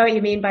bit it? about what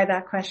you mean by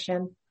that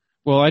question.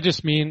 Well, I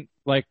just mean,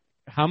 like,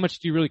 how much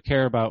do you really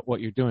care about what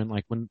you're doing?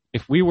 Like,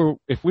 if we were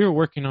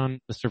working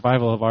on the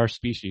survival of our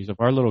species, of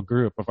our little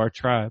group, of our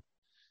tribe,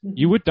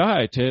 you would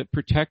die to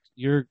protect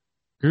your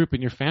group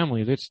and your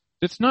family.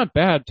 It's not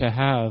bad to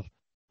have,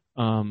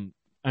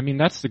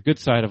 that's the good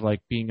side of, like,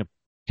 being a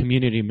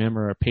community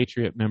member, a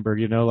patriot member,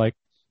 like,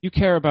 you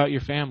care about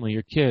your family,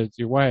 your kids,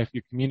 your wife,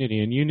 your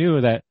community, and you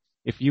knew that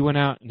if you went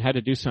out and had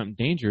to do something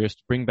dangerous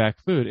to bring back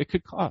food, it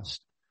could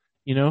cost,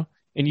 and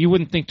you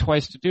wouldn't think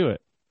twice to do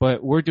it.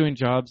 But we're doing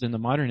jobs in the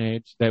modern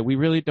age that we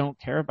really don't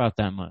care about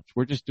that much.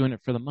 We're just doing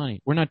it for the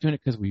money. We're not doing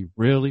it because we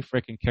really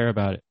freaking care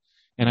about it.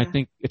 And I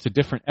think it's a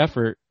different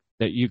effort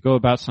that you go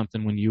about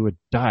something when you would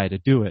die to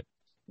do it.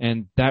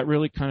 And that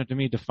really kind of, to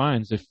me,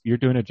 defines if you're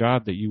doing a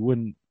job that you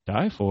wouldn't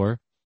die for,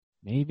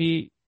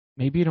 maybe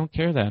you don't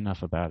care that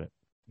enough about it.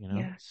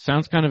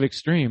 Sounds kind of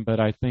extreme, but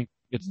I think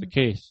it's the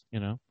case,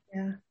 Yeah.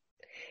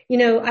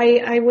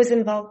 I was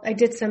involved, I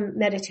did some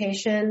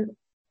meditation,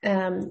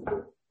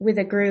 with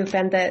a group,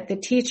 and the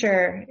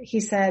teacher, he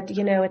said,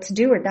 it's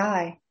do or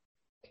die.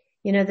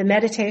 The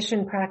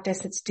meditation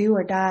practice, it's do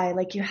or die.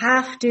 Like, you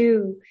have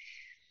to,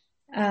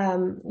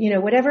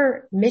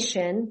 whatever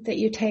mission that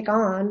you take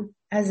on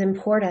as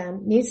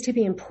important needs to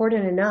be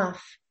important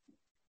enough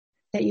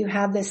that you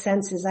have this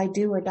sense is I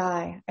do or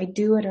die. I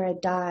do it or I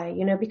die,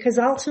 because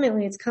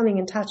ultimately it's coming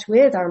in touch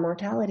with our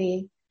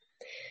mortality.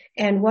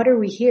 And what are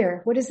we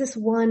here? What is this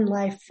one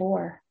life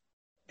for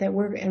and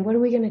what are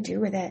we going to do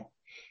with it?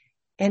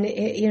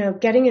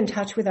 And getting in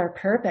touch with our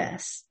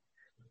purpose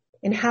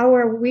and how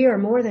we are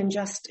more than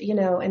just,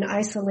 an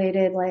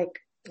isolated, like,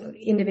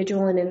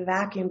 individual in a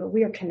vacuum, but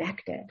we are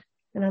connected.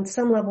 And on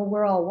some level,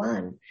 we're all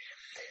one.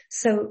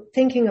 So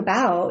thinking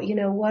about,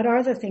 what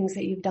are the things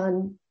that you've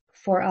done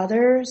for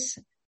others,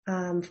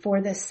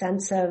 for this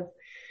sense of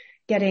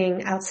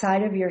getting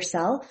outside of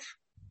yourself?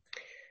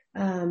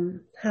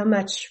 How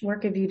much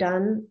work have you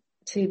done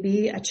to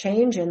be a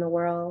change in the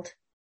world?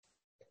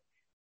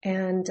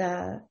 And,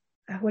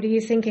 what are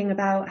you thinking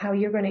about how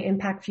you're going to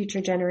impact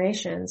future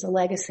generations, a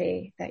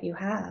legacy that you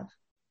have?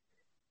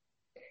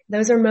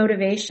 Those are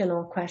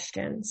motivational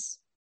questions.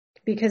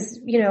 Because,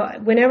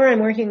 whenever I'm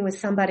working with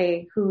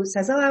somebody who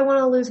says, oh, I want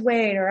to lose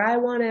weight, or I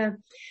want to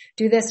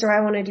do this, or I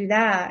want to do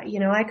that,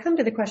 I come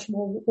to the question,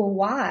 well,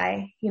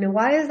 why?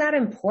 Why is that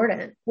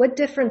important? What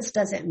difference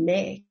does it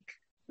make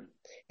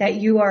that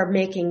you are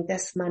making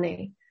this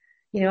money?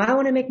 I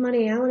want to make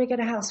money. I want to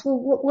get a house.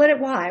 Well,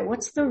 why?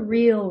 What's the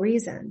real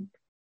reason?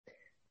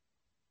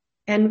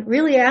 And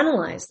really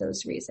analyze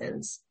those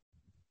reasons.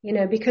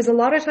 because a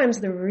lot of times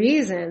the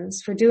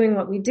reasons for doing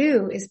what we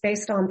do is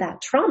based on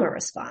that trauma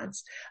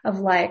response of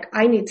like,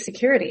 I need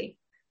security.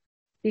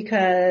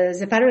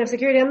 Because if I don't have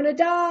security, I'm going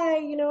to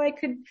die.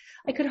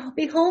 I could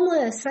be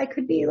homeless. I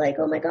could be like,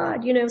 oh my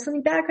God,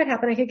 something bad could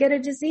happen. I could get a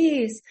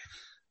disease,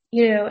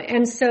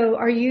 and so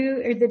are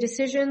the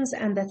decisions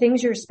and the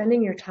things you're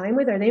spending your time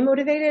with, are they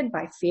motivated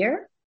by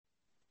fear?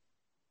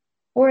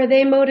 Or are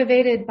they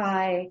motivated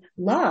by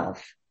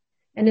love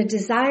and a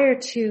desire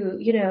to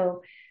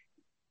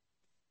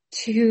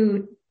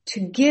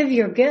give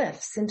your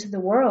gifts into the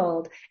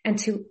world and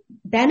to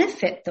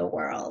benefit the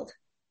world?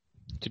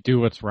 To do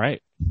what's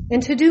right.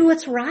 And to do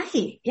what's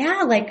right.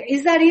 Yeah. Like,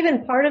 is that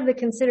even part of the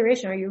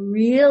consideration? Are you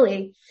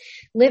really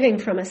living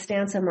from a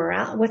stance of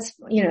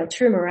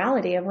true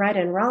morality of right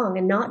and wrong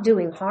and not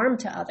doing harm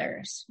to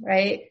others?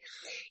 Right.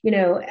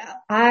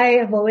 I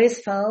have always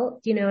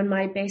felt, in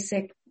my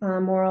basic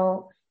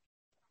moral,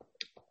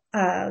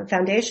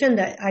 foundation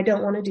that I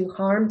don't want to do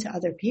harm to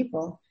other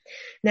people.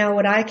 Now,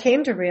 what I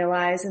came to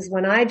realize is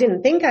when I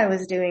didn't think I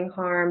was doing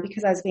harm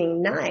because I was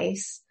being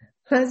nice,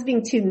 I was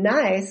being too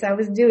nice, I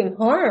was doing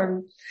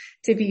harm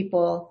to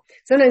people.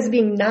 Sometimes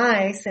being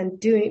nice and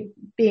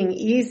being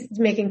easy,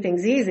 making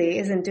things easy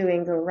isn't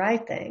doing the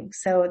right thing.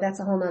 So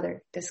that's a whole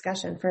nother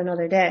discussion for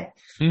another day.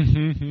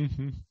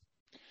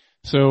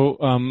 So,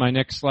 my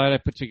next slide I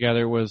put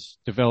together was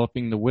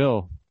developing the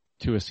will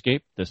to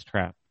escape this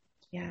trap.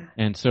 Yeah.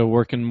 And so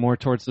working more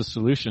towards the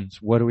solutions.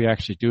 What do we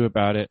actually do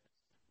about it?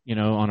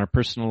 On our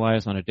personal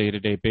lives on a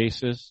day-to-day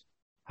basis?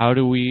 How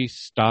do we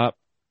stop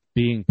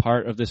being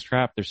part of this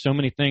trap? There's so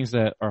many things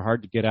that are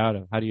hard to get out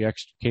of. How do you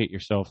extricate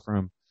yourself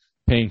from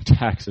paying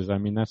taxes? I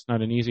mean, that's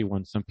not an easy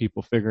one. Some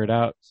people figure it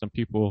out. Some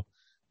people,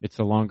 it's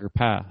a longer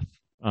path.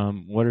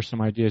 What are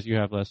some ideas you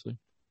have, Leslie?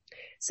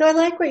 So I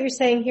like what you're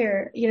saying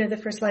here. The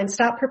first line,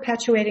 stop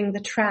perpetuating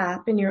the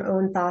trap in your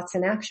own thoughts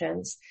and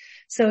actions.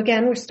 So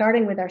again, we're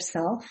starting with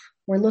ourself.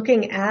 We're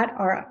looking at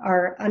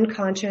our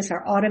unconscious,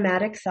 our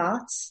automatic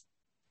thoughts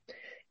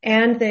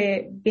and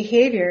the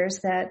behaviors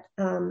that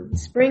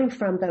spring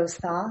from those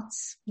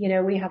thoughts.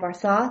 We have our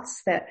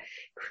thoughts that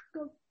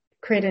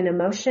create an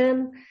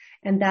emotion,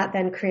 and that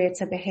then creates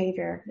a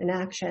behavior, an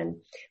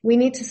action. We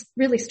need to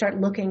really start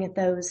looking at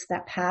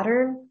that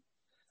pattern,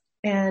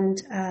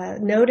 and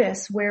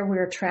notice where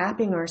we're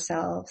trapping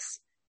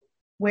ourselves,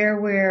 where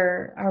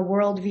our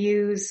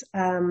worldviews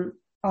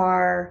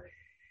are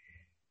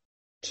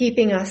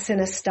keeping us in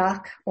a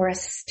stuck or a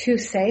too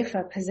safe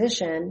a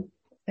position.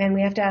 And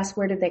we have to ask,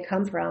 where did they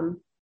come from?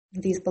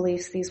 These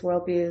beliefs, these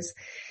worldviews.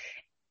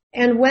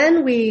 And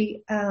when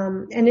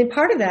and in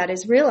part of that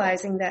is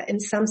realizing that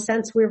in some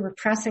sense we're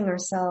repressing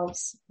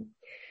ourselves.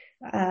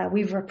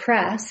 We've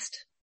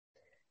repressed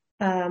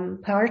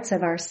parts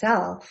of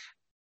ourself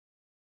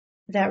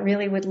that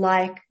really would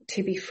like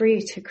to be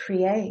free to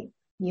create,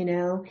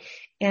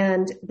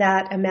 and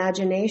that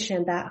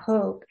imagination, that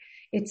hope,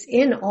 it's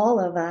in all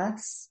of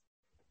us.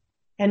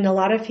 And a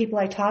lot of people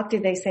I talk to,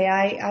 they say,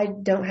 I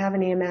don't have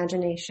any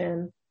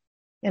imagination.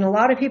 And a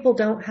lot of people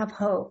don't have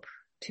hope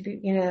to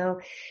be,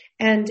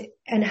 and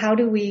how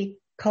do we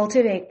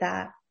cultivate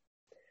that?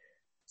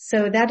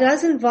 So that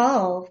does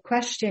involve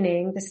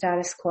questioning the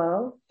status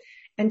quo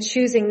and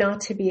choosing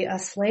not to be a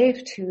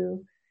slave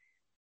to,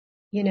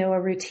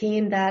 a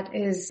routine that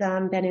is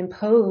been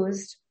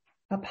imposed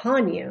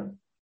upon you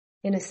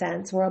in a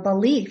sense, or a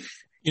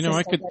belief.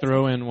 I could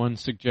throw in one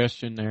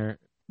suggestion there.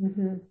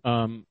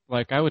 Mm-hmm.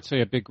 Like I would say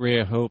a big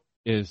ray of hope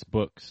is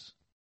books,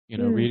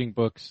 reading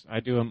books. I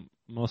do them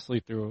mostly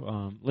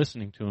through,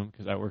 listening to them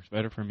because that works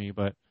better for me.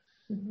 But,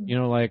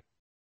 like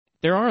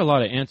there are a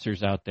lot of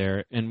answers out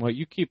there. And what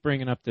you keep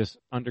bringing up, this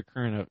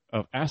undercurrent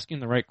of asking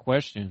the right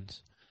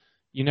questions,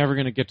 you're never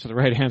going to get to the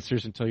right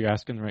answers until you're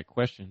asking the right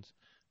questions.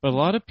 But a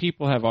lot of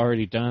people have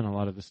already done a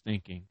lot of this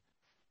thinking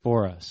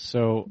for us.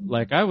 So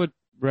like I would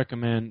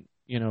recommend,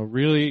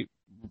 really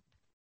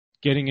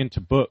getting into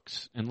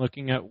books and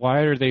looking at why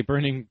are they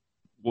burning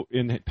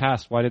in the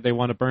past? Why did they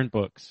want to burn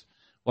books?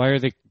 Why are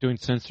they doing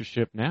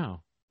censorship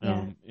now?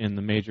 In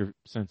the major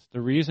sense,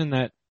 the reason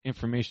that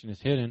information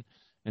is hidden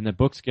and the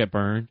books get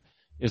burned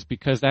is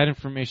because that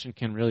information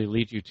can really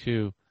lead you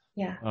to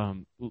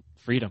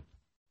freedom.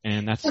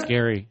 And that's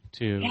scary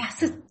too. Yeah.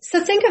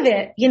 So think of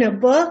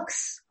it,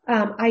 books,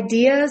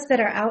 ideas that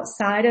are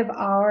outside of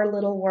our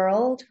little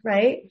world,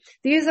 right?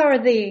 These are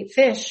the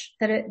fish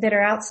that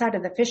are outside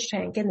of the fish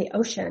tank in the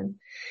ocean,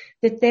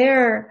 that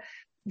they're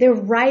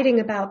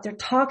writing about, they're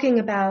talking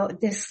about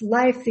this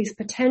life, these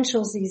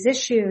potentials, these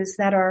issues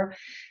that are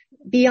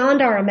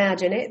beyond our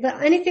imagination.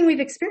 Anything we've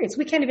experienced,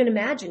 we can't even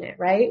imagine it,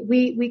 right?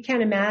 We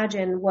can't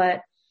imagine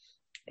what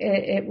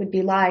it would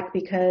be like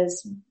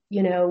because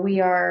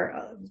we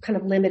are kind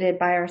of limited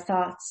by our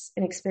thoughts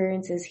and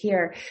experiences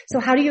here. So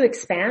how do you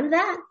expand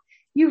that?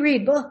 You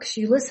read books,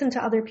 you listen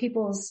to other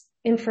people's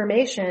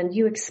information,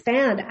 you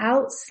expand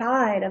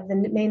outside of the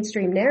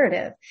mainstream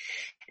narrative.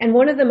 And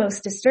one of the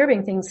most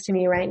disturbing things to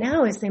me right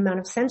now is the amount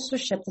of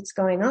censorship that's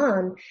going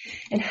on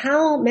and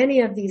how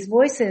many of these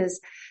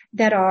voices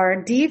that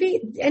are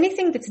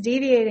anything that's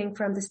deviating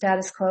from the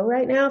status quo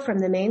right now, from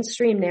the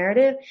mainstream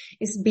narrative,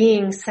 is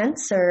being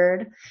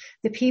censored.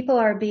 The people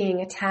are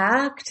being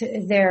attacked.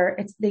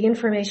 The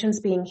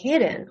information's being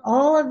hidden.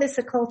 All of this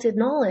occulted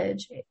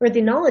knowledge, or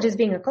the knowledge is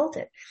being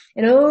occulted.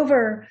 And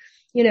over,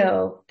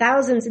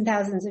 thousands and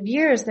thousands of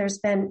years, there's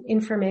been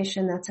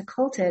information that's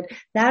occulted.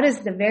 That is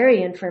the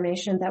very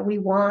information that we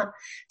want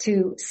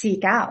to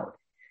seek out.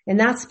 And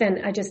that's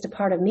been just a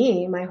part of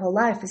me my whole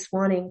life, is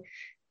wanting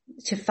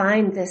to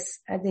find this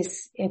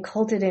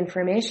occulted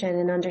information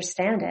and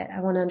understand it. I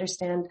want to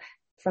understand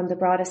from the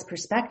broadest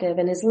perspective.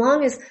 And as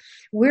long as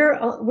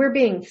we're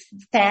being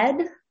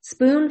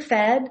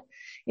spoon-fed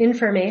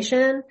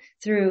information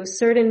through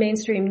certain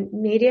mainstream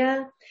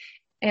media,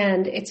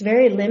 and it's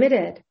very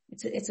limited.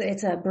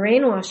 It's a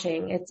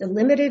brainwashing. It's a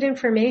limited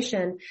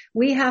information.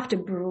 We have to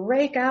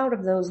break out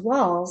of those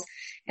walls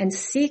and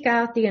seek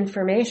out the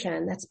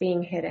information that's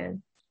being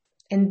hidden.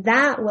 And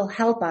that will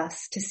help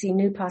us to see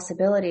new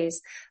possibilities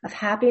of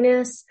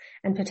happiness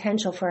and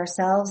potential for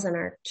ourselves and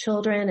our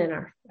children and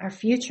our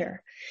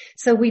future.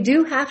 So we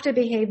do have to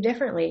behave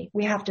differently.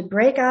 We have to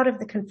break out of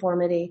the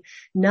conformity,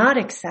 not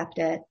accept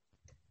it,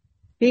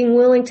 being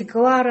willing to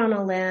go out on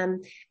a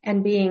limb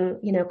and being,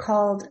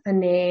 called a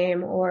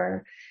name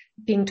or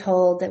being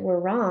told that we're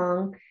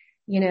wrong.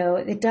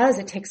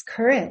 It takes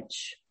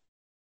courage.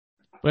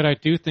 But I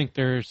do think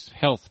there's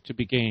health to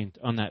be gained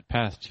on that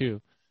path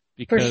too.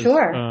 Because, for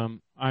sure.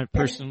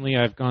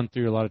 I've gone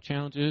through a lot of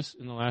challenges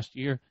in the last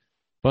year,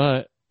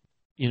 but,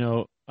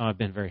 I've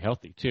been very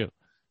healthy too,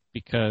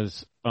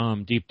 because,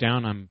 deep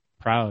down I'm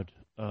proud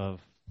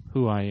of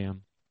who I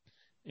am,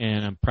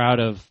 and I'm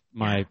proud of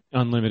my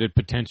unlimited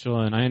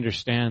potential. And I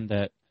understand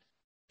that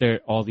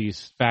all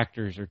these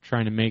factors are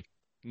trying to make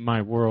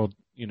my world,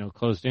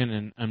 closed in,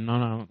 and I'm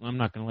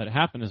not going to let it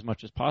happen as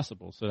much as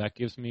possible. So that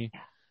gives me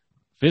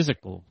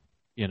physical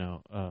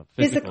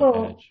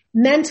edge.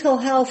 Mental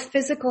health,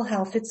 physical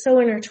health. It's so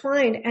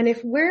intertwined. And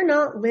if we're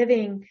not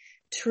living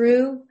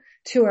true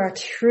to our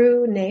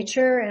true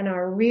nature and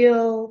our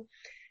real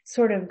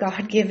sort of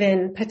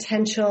God-given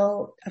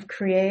potential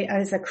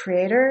as a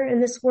creator in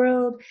this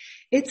world,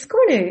 it's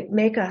going to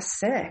make us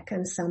sick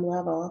on some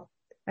level.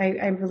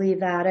 I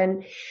believe that.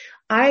 And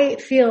I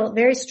feel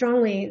very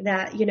strongly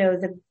that,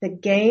 the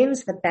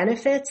gains, the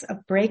benefits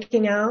of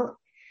breaking out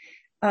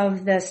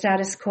of the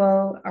status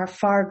quo are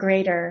far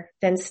greater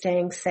than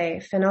staying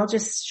safe. And I'll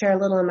just share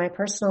a little in my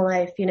personal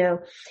life.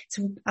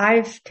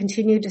 I've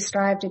continued to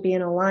strive to be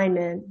in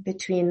alignment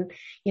between,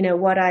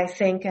 what I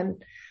think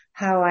and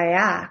how I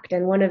act.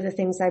 And one of the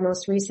things I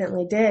most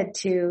recently did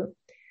to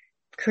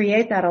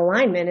create that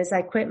alignment is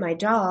I quit my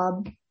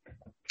job,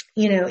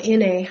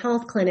 in a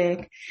health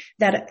clinic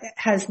that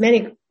has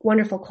many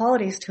wonderful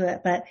qualities to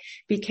it, but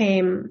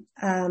became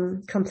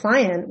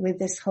compliant with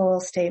this whole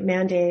state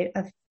mandate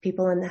of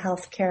people in the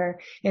healthcare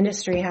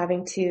industry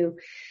having to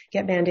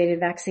get mandated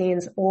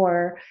vaccines,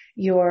 or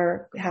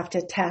have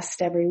to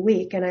test every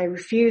week. And I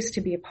refused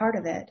to be a part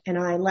of it, and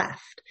I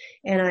left.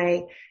 And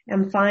I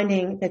am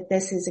finding that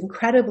this is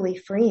incredibly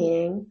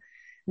freeing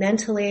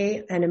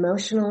mentally and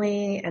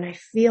emotionally, and I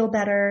feel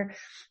better.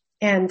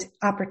 And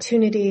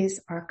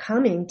opportunities are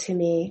coming to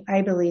me,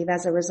 I believe,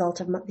 as a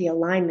result of the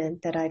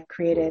alignment that I've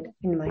created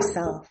in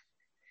myself.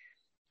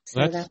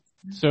 So that's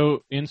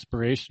so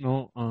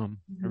inspirational. I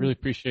really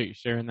appreciate you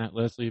sharing that,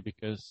 Leslie,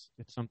 because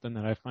it's something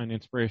that I find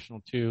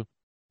inspirational too,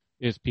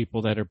 is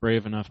people that are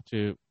brave enough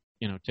to,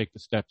 take the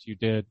steps you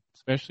did,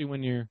 especially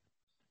when you're,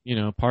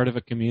 part of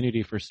a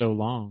community for so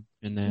long,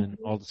 and then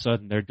all of a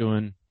sudden they're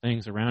doing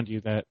things around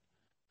you that,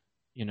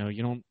 you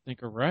don't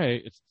think are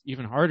right. It's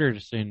even harder to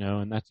say no,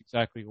 and that's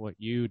exactly what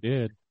you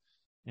did.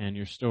 And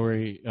your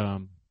story,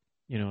 can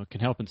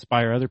help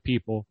inspire other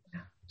people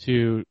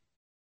to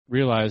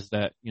realize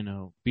that,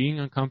 being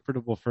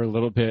uncomfortable for a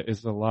little bit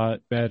is a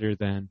lot better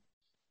than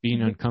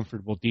being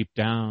uncomfortable deep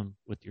down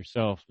with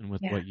yourself and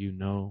with what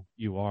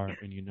you are,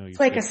 and it's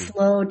like a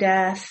slow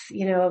death,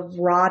 of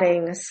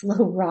a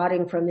slow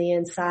rotting from the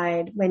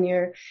inside when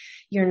you're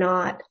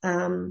not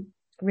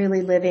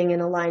really living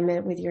in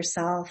alignment with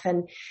yourself.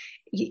 And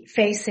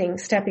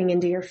stepping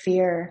into your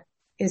fear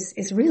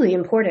is really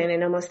important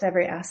in almost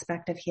every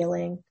aspect of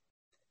healing.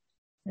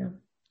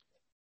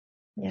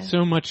 Yeah.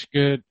 So much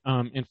good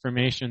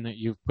information that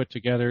you've put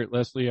together,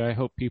 Leslie. I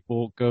hope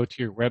people go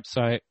to your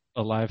website,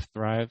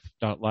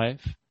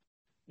 AliveThrive.life,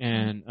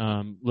 and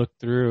look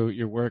through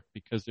your work,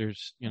 because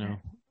there's,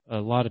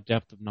 a lot of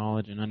depth of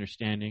knowledge and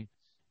understanding,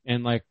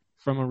 and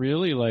from a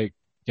really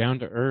down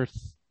to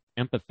earth,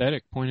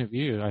 empathetic point of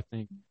view. I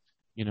think,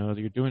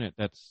 you're doing it.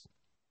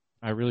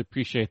 I really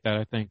appreciate that.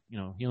 I think,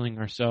 healing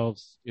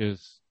ourselves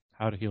is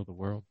how to heal the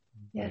world.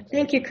 Yeah.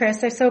 Thank you,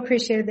 Chris. I so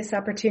appreciated this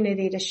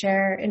opportunity to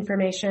share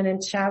information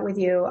and chat with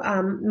you.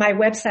 My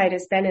website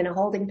has been in a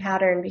holding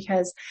pattern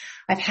because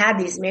I've had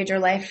these major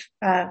life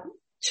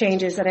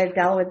changes that I've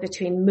dealt with,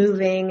 between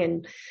moving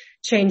and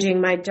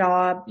changing my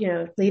job,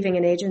 leaving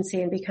an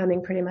agency and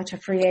becoming pretty much a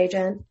free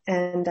agent.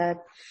 And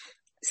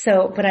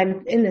but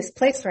I'm in this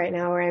place right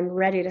now where I'm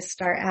ready to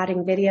start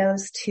adding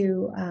videos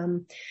to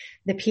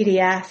the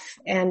PDF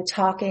and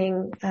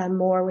talking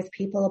more with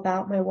people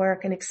about my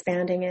work and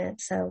expanding it.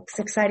 So it's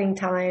an exciting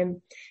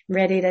time. I'm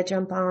ready to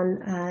jump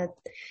on,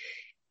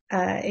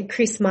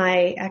 increase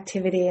my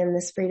activity in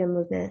this freedom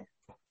movement.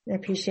 I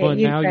appreciate you. Well,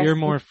 now you're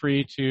more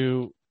free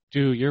to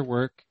do your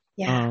work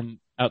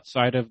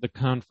outside of the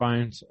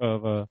confines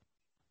of a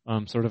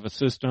sort of a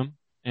system.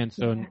 And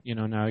so,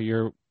 now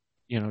you're,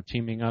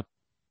 teaming up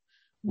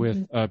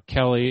with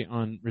Kelly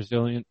on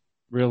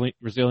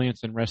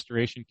resilience and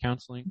restoration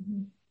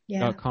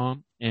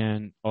counseling.com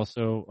and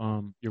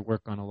also your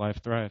work on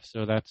Alive Thrive.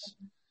 So that's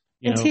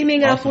and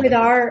teaming up with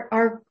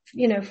our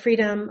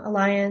Freedom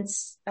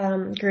Alliance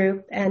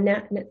group and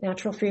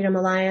Natural Freedom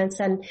Alliance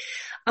and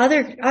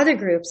other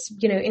groups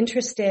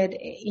interested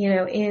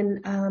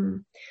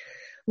in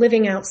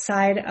living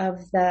outside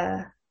of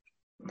the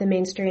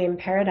mainstream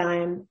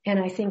paradigm. And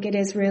I think it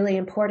is really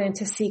important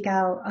to seek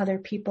out other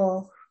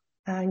people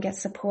and get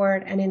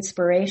support and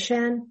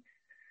inspiration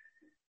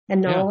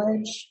and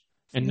knowledge.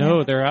 And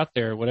know they're out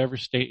there, whatever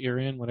state you're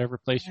in, whatever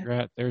place you're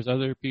at, there's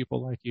other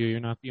people like you. You're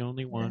not the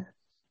only one.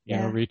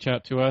 Reach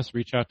out to us,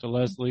 reach out to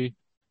Leslie.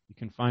 You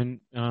can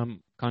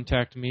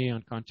contact me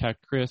on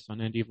Contact Chris on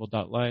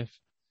endevil.life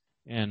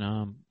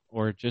and,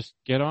 or just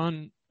get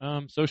on,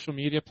 social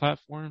media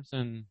platforms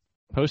and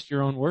post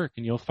your own work,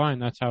 and you'll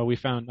find that's how I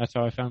found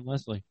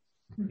Leslie,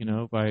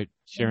 by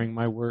sharing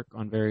my work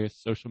on various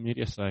social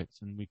media sites,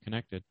 and we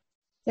connected.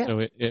 Yeah.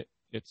 So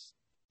it's,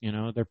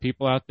 there are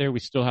people out there. We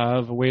still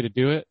have a way to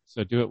do it.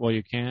 So do it while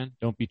you can.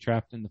 Don't be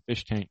trapped in the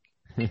fish tank.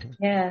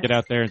 Get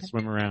out there and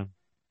swim around.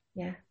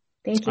 Yeah.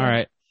 Thank you. All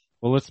right.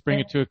 Well, let's bring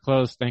it to a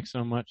close. Thanks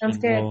so much. Sounds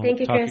good. We'll Thank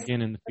you, talk Chris.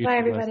 again in the future. Bye,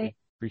 everybody. Leslie.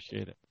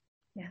 Appreciate it.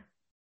 Yeah.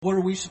 What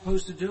are we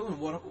supposed to do? And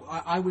what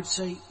I would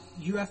say,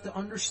 you have to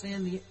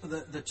understand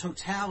the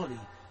totality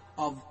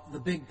of the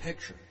big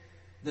picture,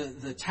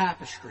 the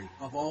tapestry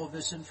of all of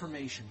this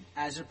information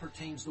as it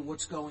pertains to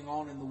what's going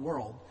on in the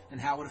world and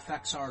how it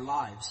affects our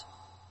lives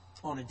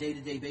on a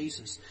day-to-day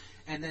basis,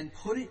 and then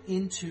put it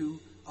into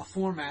a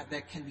format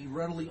that can be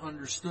readily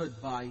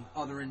understood by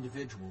other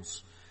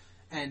individuals,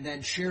 and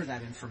then share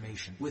that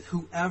information with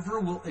whoever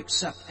will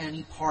accept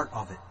any part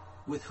of it.